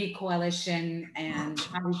Beauty Coalition and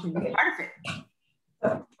how we can be part of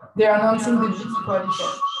it. They're announcing the Beauty Coalition.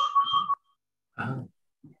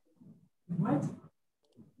 What?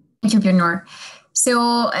 Thank you, Birnur.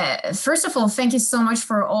 So first of all, thank you so much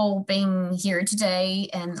for all being here today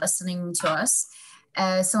and listening to us.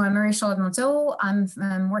 So I'm Marie-Charlotte Montaut.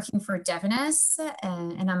 I'm working for Davide,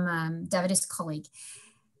 and I'm Davide's colleague.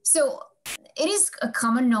 So it is a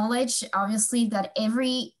common knowledge, obviously, that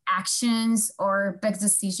every actions or big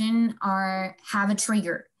decision have a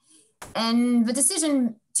trigger. And the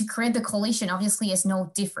decision to create the coalition obviously is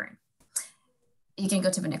no different. You can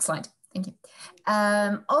go to the next slide. Thank you.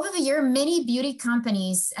 Over the year, many beauty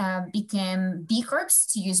companies became B Corps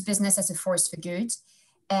to use business as a force for good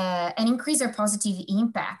and increase their positive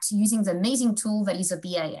impact using the amazing tool that is a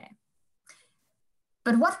BIA.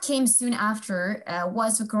 But what came soon after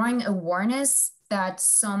was a growing awareness that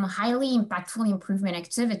some highly impactful improvement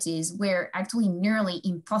activities were actually nearly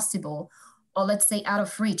impossible, or let's say out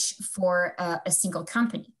of reach for a single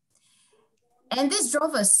company. And this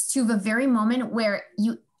drove us to the very moment where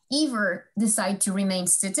you either decide to remain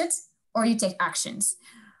seated or you take actions.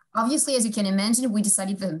 Obviously, as you can imagine, we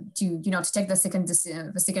decided to take the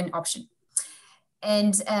second option.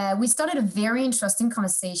 And we started a very interesting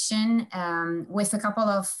conversation with a couple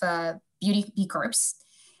of beauty B Corps.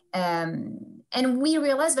 And we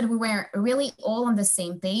realized that we were really all on the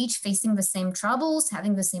same page, facing the same troubles,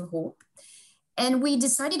 having the same hope. And we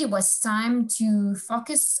decided it was time to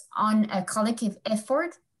focus on a collective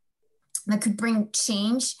effort that could bring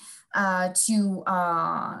change to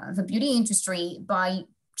the beauty industry by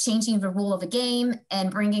changing the rule of the game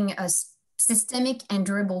and bringing a systemic and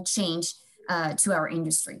durable change to our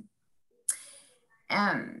industry.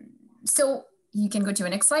 So you can go to the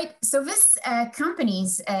next slide. So these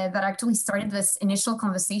companies that actually started this initial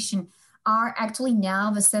conversation are actually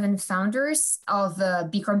now the 7 founders of the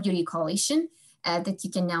B Corp Beauty Coalition that you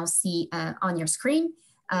can now see on your screen.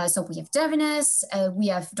 So we have Davide, we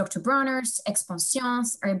have Dr. Birnur's,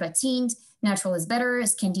 Expansions, Herbatine, Natural is Better,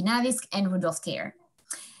 Scandinavisk, and Rudolf Care.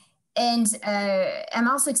 And I'm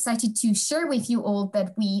also excited to share with you all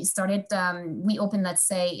that we started, we opened, let's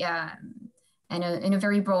say, in a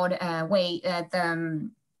very broad way, the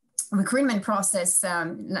recruitment process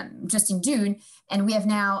just in June. And we have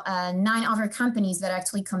now 9 other companies that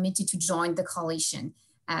actually committed to join the coalition.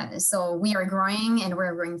 So we are growing and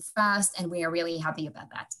we're growing fast, and we are really happy about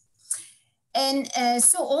that. And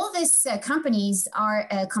so all these companies are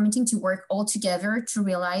committing to work all together to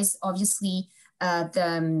realize, obviously,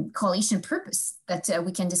 the coalition purpose that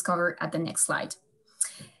we can discover at the next slide.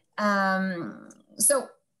 So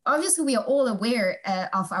obviously we are all aware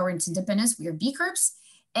of our interdependence, we are B Corps.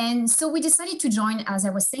 And so we decided to join, as I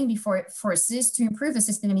was saying before, forces to improve the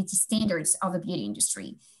sustainability standards of the beauty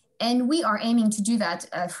industry. And we are aiming to do that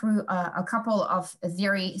through a couple of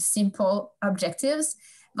very simple objectives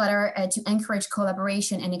that are to encourage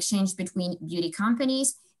collaboration and exchange between beauty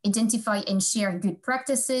companies, identify and share good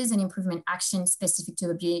practices and improvement actions specific to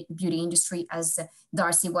the beauty industry, as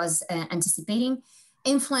Darcy was anticipating,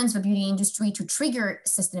 influence the beauty industry to trigger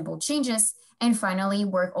sustainable changes, and finally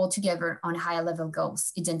work all together on higher level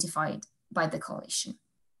goals identified by the coalition.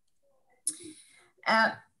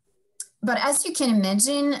 But as you can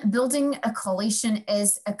imagine, building a coalition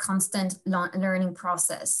is a constant learning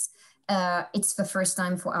process. It's the first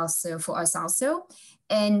time for us also.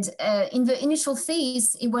 And in the initial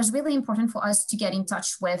phase, it was really important for us to get in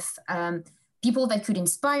touch with people that could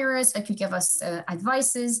inspire us, that could give us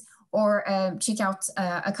advices, or check out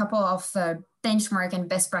a couple of benchmark and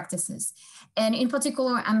best practices. And in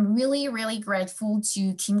particular, I'm really, really grateful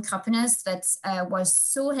to Kim Kapenes that was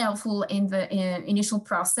so helpful in the initial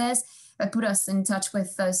process, that put us in touch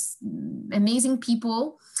with those amazing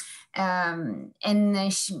people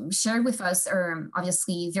and shared with us,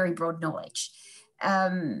 obviously, very broad knowledge.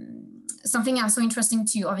 Something also interesting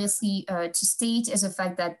to obviously to state is the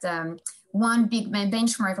fact that one big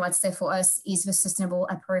benchmark, let's say, for us is the Sustainable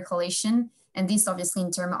Apparel Coalition, and this obviously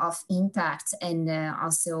in terms of impact and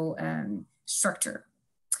also structure.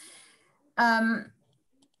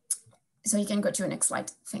 So you can go to the next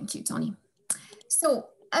slide. Thank you, Tony. So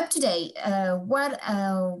up to date,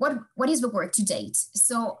 what is the work to date?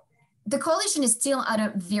 So the coalition is still at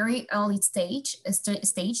a very early stage,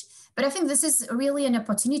 but I think this is really an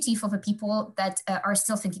opportunity for the people that are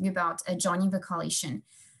still thinking about joining the coalition,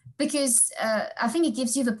 because I think it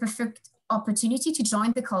gives you the perfect opportunity to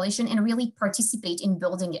join the coalition and really participate in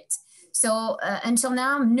building it. So until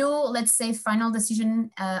now, no, let's say, final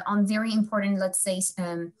decision on very important, let's say,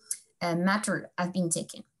 matter have been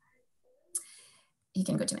taken. You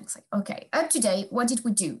can go to the next slide. Okay, up to date, what did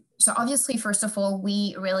we do? So obviously, first of all,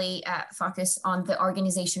 we really focus on the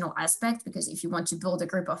organizational aspect, because if you want to build a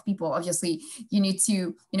group of people, obviously you need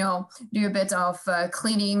to, do a bit of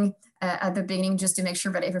cleaning at the beginning just to make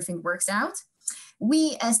sure that everything works out.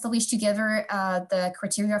 We established together the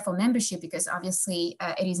criteria for membership, because obviously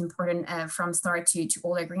it is important from start to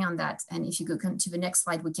all agree on that. And if you go to the next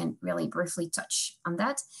slide, we can really briefly touch on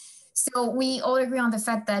that. So we all agree on the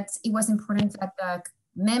fact that it was important that the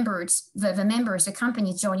members, the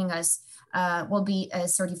companies joining us will be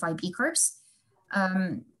certified B Corps.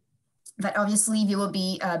 That obviously they will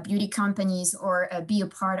be beauty companies or be a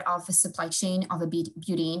part of the supply chain of the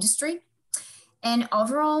beauty industry. And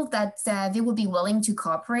overall that they will be willing to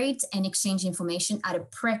cooperate and exchange information at a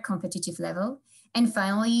pre-competitive level. And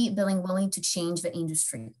finally, being willing to change the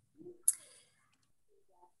industry.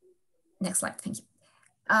 Next slide, thank you.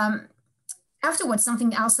 Afterwards,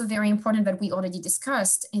 something also very important that we already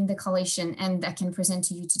discussed in the coalition and I can present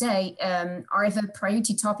to you today are the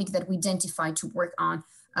priority topic that we identified to work on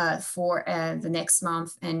for the next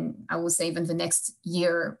month, and I will say even the next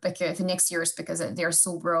year, because the next years, because they are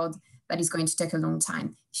so broad that it's going to take a long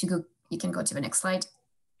time. If you go, you can go to the next slide.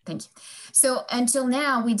 Thank you. So until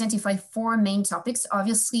now, we identified 4 main topics.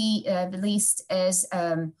 Obviously, the list is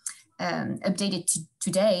updated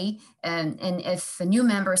today, and if new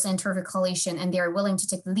members enter the coalition and they are willing to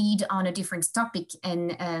take the lead on a different topic,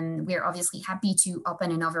 and we're obviously happy to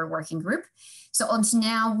open another working group. So until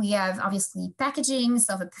now, we have obviously packaging,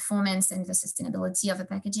 so the performance and the sustainability of the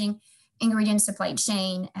packaging, ingredient supply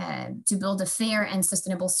chain, to build a fair and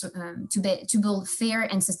sustainable to build fair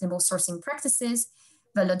and sustainable sourcing practices,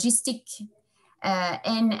 the logistic.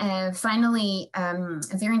 And finally, a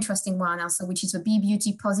very interesting one also, which is the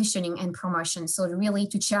B-Beauty positioning and promotion. So really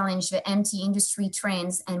to challenge the anti-industry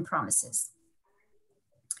trends and promises.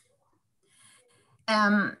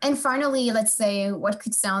 And finally, let's say what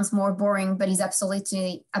could sound more boring, but is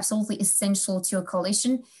absolutely essential to a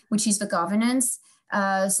coalition, which is the governance.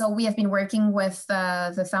 So we have been working with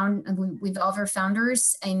with other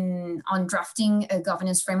founders on drafting a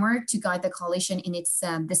governance framework to guide the coalition in its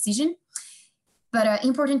decision. But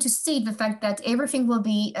important to state the fact that everything will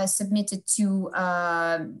be submitted to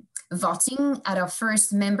voting at our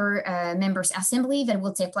first members assembly that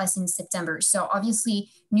will take place in September. So obviously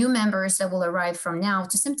new members that will arrive from now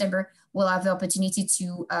to September will have the opportunity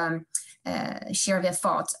to share their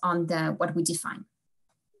thoughts on what we define.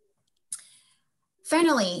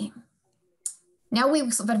 Finally, now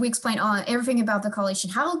that we explained everything about the coalition,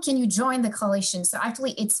 how can you join the coalition? So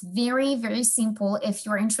actually it's very, very simple. If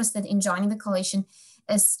you're interested in joining the coalition,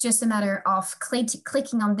 it's just a matter of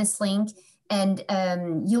clicking on this link, and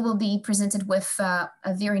you will be presented with a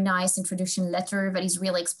very nice introduction letter that is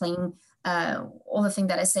really explaining all the things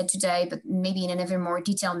that I said today, but maybe in an even more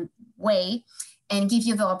detailed way, and give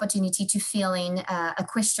you the opportunity to fill in a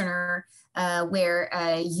questionnaire where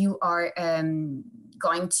you are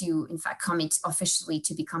going to, in fact, commit officially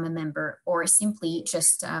to become a member, or simply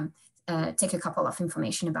just take a couple of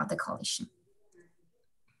information about the coalition.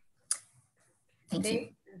 Thank you.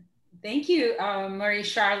 Thank you,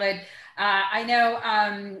 Marie-Charlotte. I know,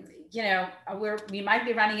 you know, we might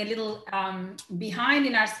be running a little behind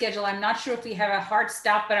in our schedule. I'm not sure if we have a hard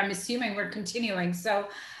stop, but I'm assuming we're continuing. So,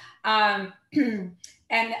 and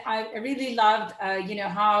I really loved, you know,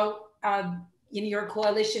 how in your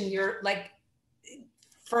coalition, you're like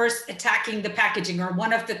first attacking the packaging, or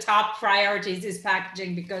one of the top priorities is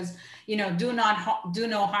packaging, because, you know, do no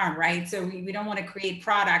harm, right? So we don't want to create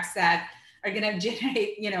products that are going to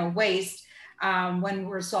generate, you know, waste when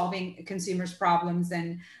we're solving consumers' problems,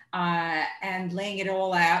 and laying it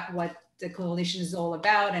all out, what the coalition is all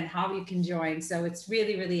about and how you can join. So it's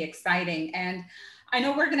really, really exciting. And I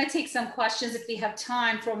know we're going to take some questions if we have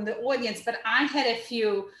time from the audience, but I had a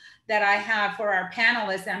few that I have for our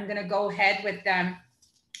panelists, and I'm going to go ahead with them.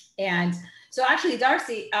 And so actually,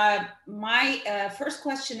 Darcy, my first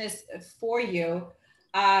question is for you.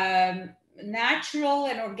 Natural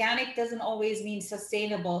and organic doesn't always mean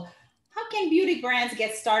sustainable. How can beauty brands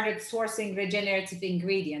get started sourcing regenerative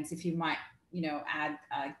ingredients? If you might, you know,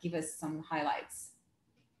 give us some highlights.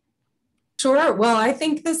 Sure. Well, I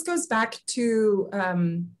think this goes back to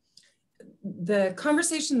the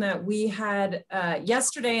conversation that we had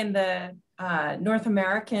yesterday in the North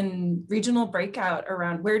American regional breakout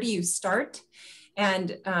around where do you start?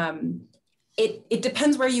 And it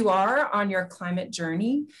depends where you are on your climate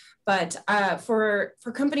journey. But for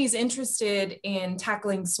companies interested in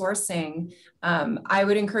tackling sourcing, I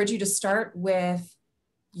would encourage you to start with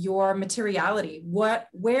your materiality.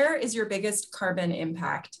 Where is your biggest carbon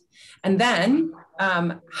impact? And then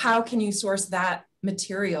how can you source that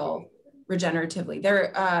material regeneratively?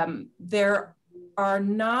 There are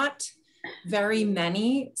not very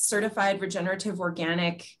many certified regenerative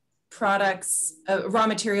organic products, raw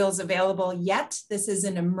materials available yet. This is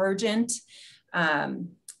an emergent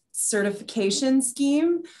certification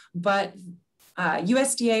scheme, but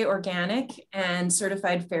USDA organic and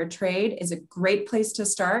certified fair trade is a great place to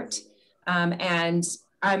start. And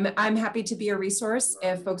I'm happy to be a resource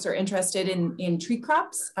if folks are interested in tree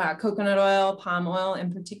crops, coconut oil, palm oil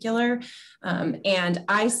in particular. And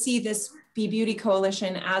I see this Be Beauty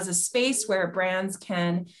Coalition as a space where brands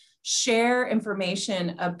can share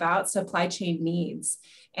information about supply chain needs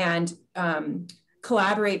and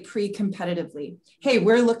collaborate pre-competitively. Hey,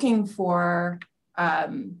 we're looking for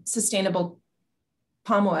sustainable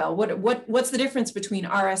palm oil. What's the difference between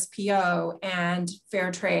RSPO and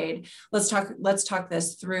fair trade? Let's talk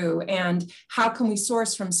this through. And how can we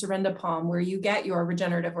source from Serinda Palm, where you get your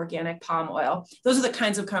regenerative organic palm oil? Those are the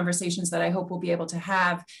kinds of conversations that I hope we'll be able to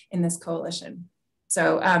have in this coalition.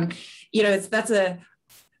 So, you know,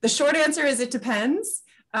 the short answer is it depends.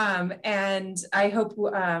 And I hope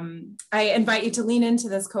I invite you to lean into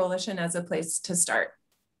this coalition as a place to start.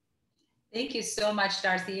 Thank you so much,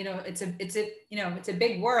 Darcy. You know, it's a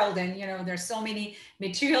big world, and you know, there's so many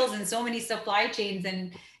materials and so many supply chains,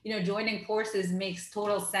 and you know, joining forces makes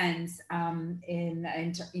total sense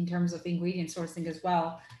in terms of ingredient sourcing as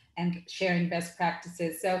well, and sharing best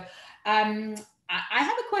practices. So I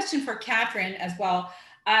have a question for Catherine as well.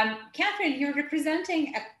 Catherine, you're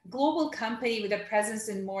representing a global company with a presence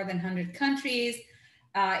in more than 100 countries.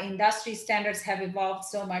 Industry standards have evolved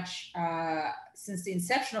so much since the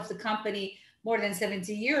inception of the company more than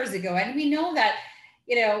 70 years ago. And we know that,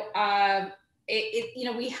 you know,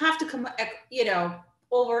 we have to come, you know,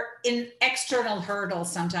 over in external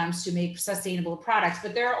hurdles sometimes to make sustainable products,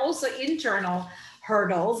 but there are also internal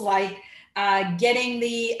hurdles like getting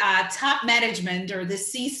the top management or the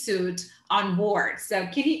C-suite on board. So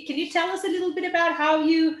can you tell us a little bit about how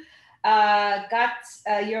you got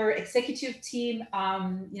your executive team,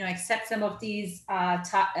 accept some of these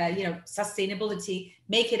sustainability,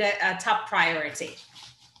 make it a top priority?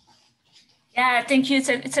 Yeah, thank you.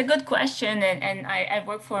 It's a good question. And I've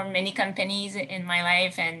worked for many companies in my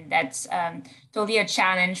life, and that's totally a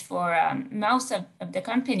challenge for most of the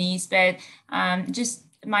companies. But just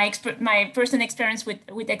my personal experience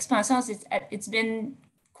with Expansions, it's been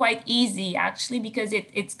quite easy actually, because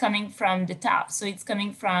it's coming from the top. So it's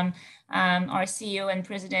coming from our CEO and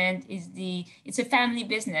president. It's a family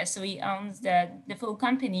business. So he owns the full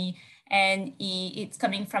company, and it's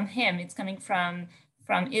coming from him. It's coming from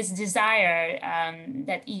his desire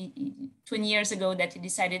that 20 years ago that he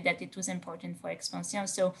decided that it was important for Expansion.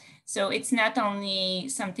 So it's not only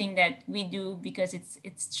something that we do because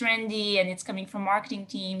it's trendy and it's coming from marketing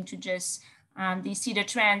team to just they see the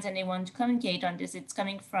trends and they want to communicate on this. It's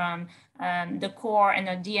coming from the core and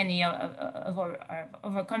the DNA of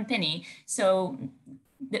our company. So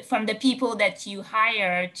from the people that you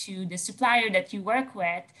hire to the supplier that you work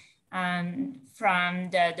with, from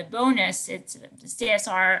the bonus, it's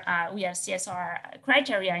CSR, we have CSR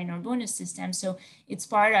criteria in our bonus system. So it's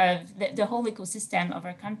part of the whole ecosystem of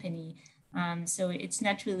our company. So it's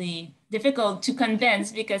not really difficult to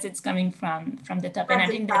convince because it's coming from the top. And I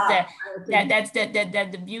think that's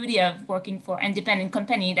the beauty of working for independent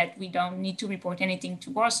company, that we don't need to report anything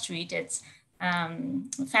to Wall Street. It's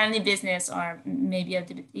family business, or maybe a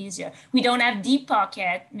little bit easier. We don't have deep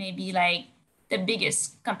pocket, maybe like the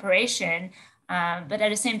biggest corporation, but at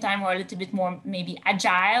the same time, we're a little bit more maybe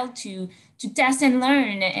agile to test and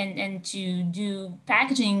learn, and to do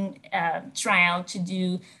packaging trial, to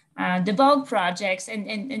do the bulk projects, and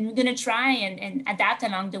we're gonna try and adapt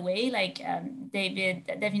along the way, like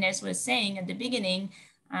Davide was saying at the beginning.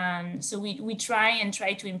 So we try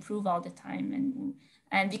to improve all the time,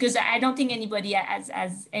 and because I don't think anybody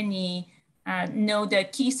has any know the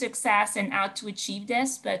key success and how to achieve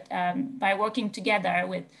this, but by working together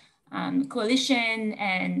with coalition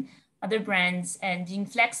and other brands and being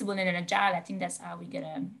flexible and agile, I think that's how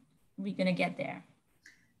we're gonna get there.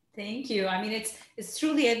 Thank you. I mean, it's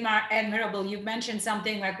truly admirable. You mentioned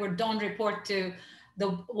something like we don't report to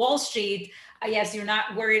the Wall Street. Yes, you're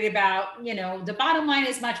not worried about, the bottom line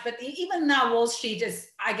as much, but even now Wall Street is,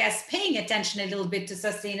 I guess, paying attention a little bit to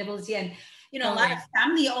sustainability, and a lot of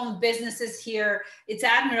family-owned businesses here. It's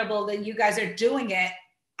admirable that you guys are doing it.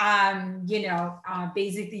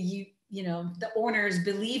 Basically, the owners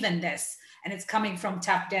believe in this, and it's coming from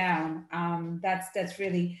top down. That's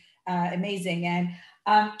really amazing. And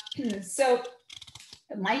so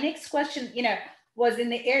my next question, was in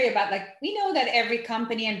the area about, like, we know that every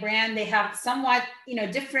company and brand, they have somewhat,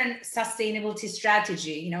 different sustainability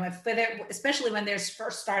strategy, especially when they're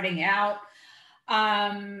first starting out.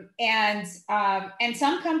 And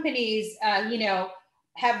some companies,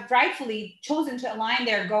 have rightfully chosen to align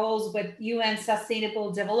their goals with UN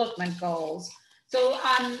Sustainable Development Goals. So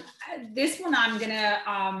this one I'm gonna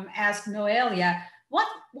ask Noelia, what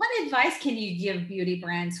advice can you give beauty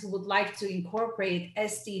brands who would like to incorporate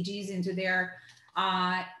SDGs into their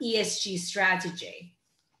ESG strategy?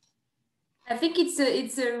 I think it's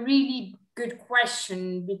a really good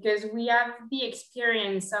question, because we have the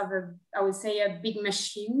experience of I would say a big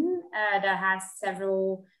machine that has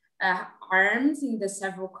several arms in the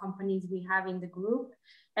several companies we have in the group.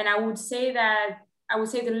 And I would say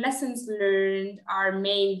the lessons learned are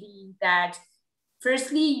mainly that,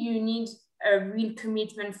 firstly, you need a real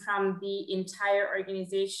commitment from the entire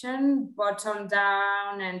organization, bottom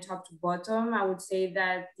down and top to bottom. I would say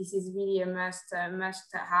that this is really a must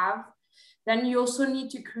have. Then you also need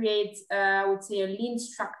to create, I would say, a lean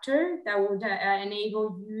structure that would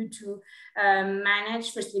enable you to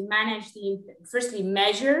firstly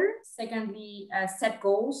measure, secondly set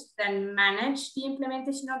goals, then manage the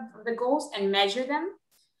implementation of the goals and measure them.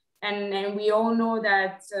 And we all know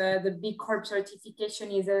that the B Corp certification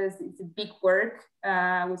is a big work,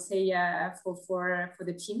 I would say, for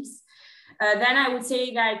the teams. Then I would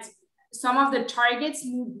say that some of the targets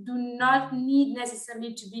do not need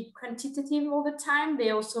necessarily to be quantitative all the time. They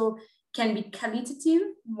also can be qualitative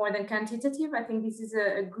more than quantitative. I think this is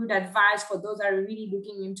a good advice for those that are really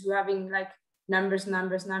looking into having like numbers.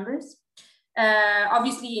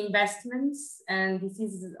 Obviously investments, and this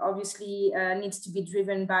is obviously needs to be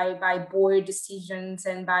driven by board decisions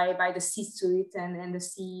and by the C-suite and the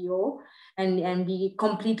CEO, and be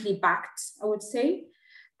completely backed, I would say.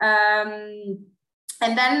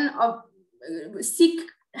 And then seek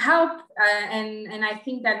help, and I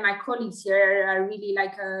think that my colleagues here are really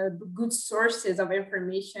like good sources of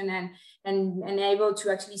information and able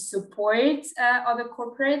to actually support other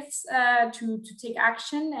corporates to take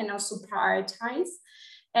action and also prioritize.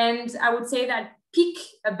 And I would say that pick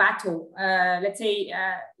a battle. Let's say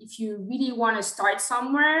if you really want to start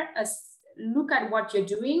somewhere, look at what you're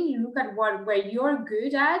doing, look at where you're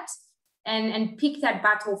good at, and pick that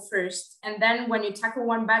battle first. And then when you tackle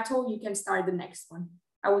one battle, you can start the next one.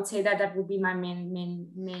 I would say that that would be my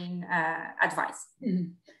main advice.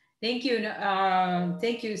 Mm-hmm. Thank you.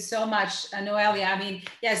 Thank you so much, Noelia. I mean,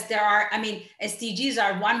 yes, there are, I mean, SDGs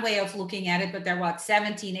are one way of looking at it, but they're what,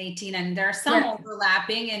 17, 18, and there are some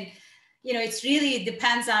overlapping, and, you know, it's really, it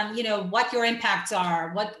depends on, you know, what your impacts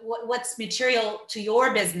are, what's material to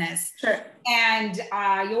your business and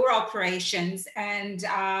your operations. And,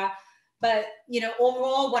 but, you know,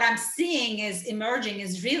 overall, what I'm seeing is emerging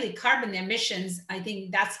is really carbon emissions. I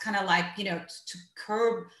think that's kind of like, you know, to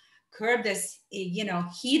curb this, you know,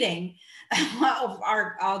 heating of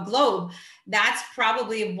our globe. That's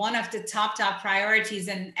probably one of the top priorities,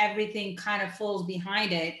 and everything kind of falls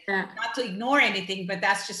behind it. Not to ignore anything, but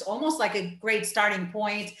that's just almost like a great starting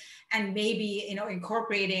point, and maybe, you know,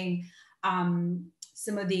 incorporating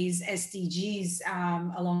some of these SDGs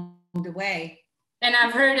along the way. And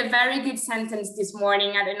I've heard a very good sentence this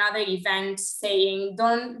morning at another event saying,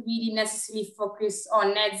 don't really necessarily focus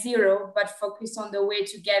on net zero, but focus on the way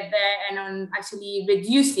to get there and on actually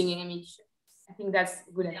reducing emissions. I think that's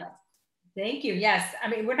good advice. Thank you. Yes. I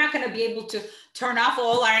mean, we're not going to be able to turn off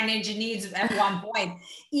all our energy needs at one point.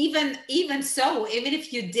 Even so, even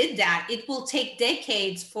if you did that, it will take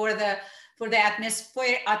decades for the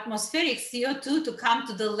atmospheric CO2 to come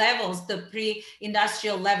to the levels, the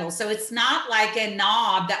pre-industrial levels. So it's not like a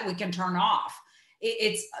knob that we can turn off.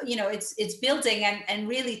 It's, you know, it's building and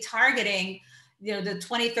really targeting, you know, the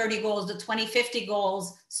 2030 goals, the 2050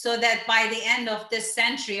 goals, so that by the end of this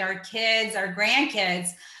century, our kids, our grandkids,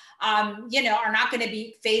 you know, are not going to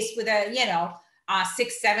be faced with a, you know,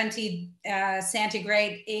 670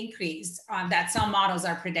 centigrade increase that some models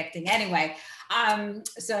are predicting anyway.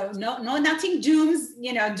 So nothing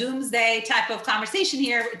doomsday type of conversation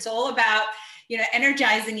here. It's all about, you know,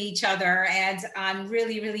 energizing each other. And I'm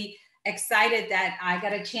really, really excited that I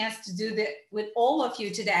got a chance to do that with all of you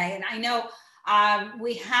today. And I know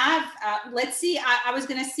we have, let's see, I was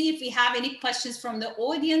going to see if we have any questions from the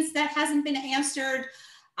audience that hasn't been answered.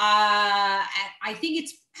 I think it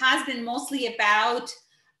has been mostly about,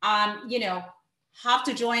 you know, how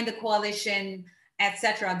to join the coalition,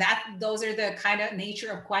 etc. Those are the kind of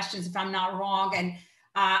nature of questions, if I'm not wrong. And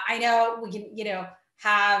I know we can, you know,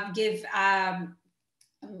 give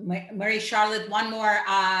Marie Charlotte one more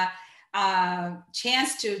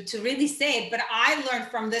chance to really say it. But I learned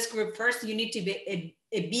from this group, first, you need to be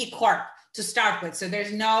a B Corp to start with. So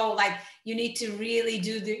there's no, like, you need to really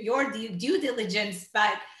do your due diligence.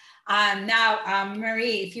 But now,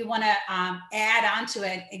 Marie, if you want to add on to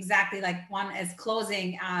it, exactly like one as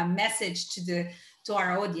closing message to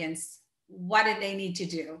our audience, what do they need to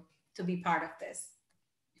do to be part of this?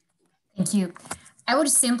 Thank you. I would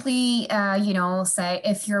simply, you know, say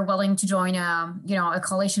if you're willing to join you know, a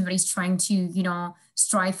coalition that is trying to, you know,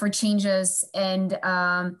 strive for changes and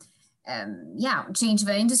yeah, change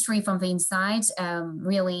the industry from the inside,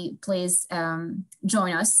 really please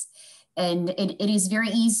join us. And it is very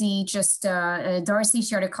easy. Just Darcy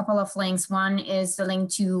shared a couple of links. One is the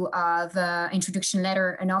link to the introduction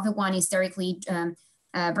letter. Another one is directly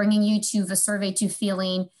bringing you to the survey to fill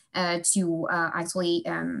in to actually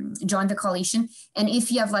join the coalition. And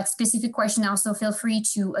if you have like specific question, also feel free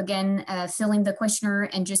to, again, fill in the questionnaire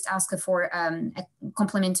and just ask for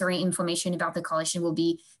complimentary information about the coalition. We'll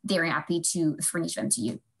be very happy to furnish them to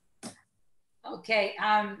you. Okay,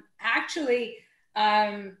 actually,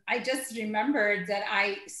 I just remembered that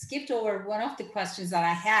I skipped over one of the questions that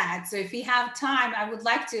I had. So if we have time, I would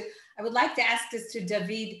like to ask this to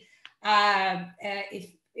Davide,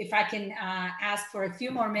 if I can ask for a few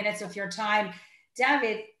more minutes of your time.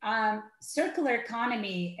 David, circular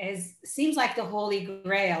economy seems like the holy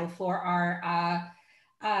grail for our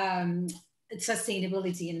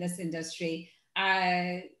sustainability in this industry.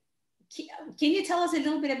 Can you tell us a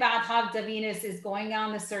little bit about how Davide is going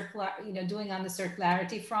on the doing on the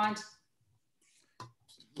circularity front?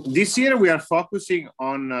 This year we are focusing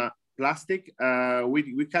on plastic.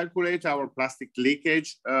 We calculate our plastic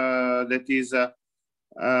leakage. That is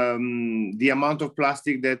the amount of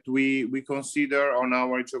plastic that we consider on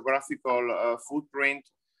our geographical footprint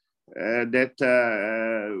that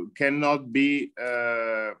cannot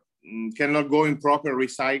go in proper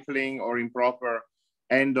recycling or in proper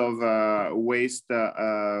end of waste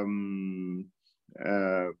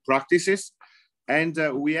practices. And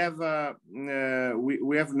we have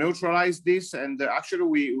neutralized this, and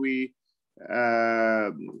actually we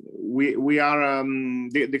are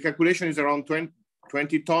the calculation is around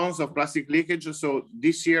 20 tons of plastic leakage. So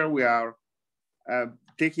this year we are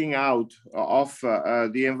taking out of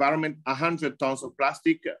the environment 100 tons of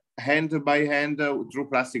plastic hand by hand through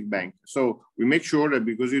plastic bank. So we make sure that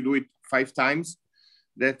because you do it 5 times,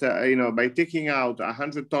 that you know, by taking out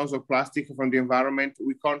 100 tons of plastic from the environment,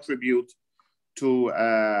 we contribute to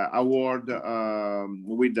a world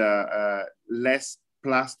with less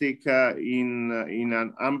plastic in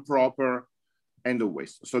an improper end of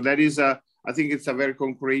waste. So that is, I think it's a very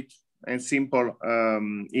concrete and simple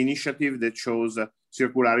initiative that shows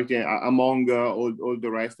circularity among all the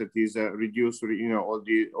rest that is reduced, you know, all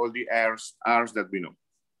the R's that we know.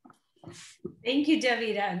 Thank you,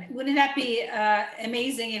 Davide. Wouldn't that be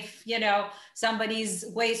amazing if, you know, somebody's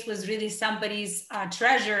waste was really somebody's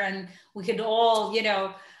treasure, and we could all, you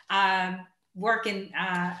know, work in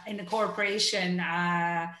the corporation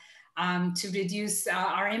to reduce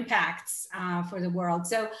our impacts for the world.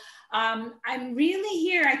 So I'm really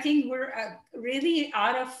here. I think we're really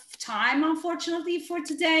out of time, unfortunately, for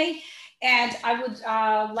today. And I would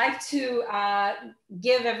like to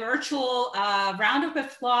give a virtual round of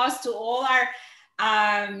applause to all our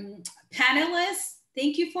panelists.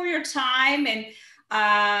 Thank you for your time. And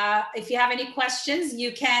if you have any questions,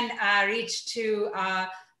 you can reach to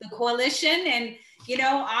the coalition. And, you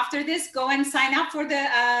know, after this, go and sign up for the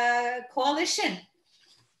coalition.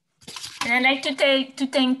 And I'd like to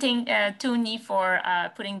thank Tony for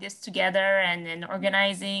putting this together and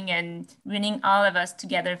organizing and bringing all of us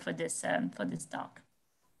together for this talk.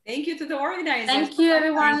 Thank you to the organizers. Thank you,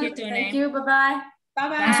 everyone. Thank you, Tony. Thank you. Bye-bye.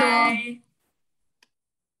 Bye-bye. Bye.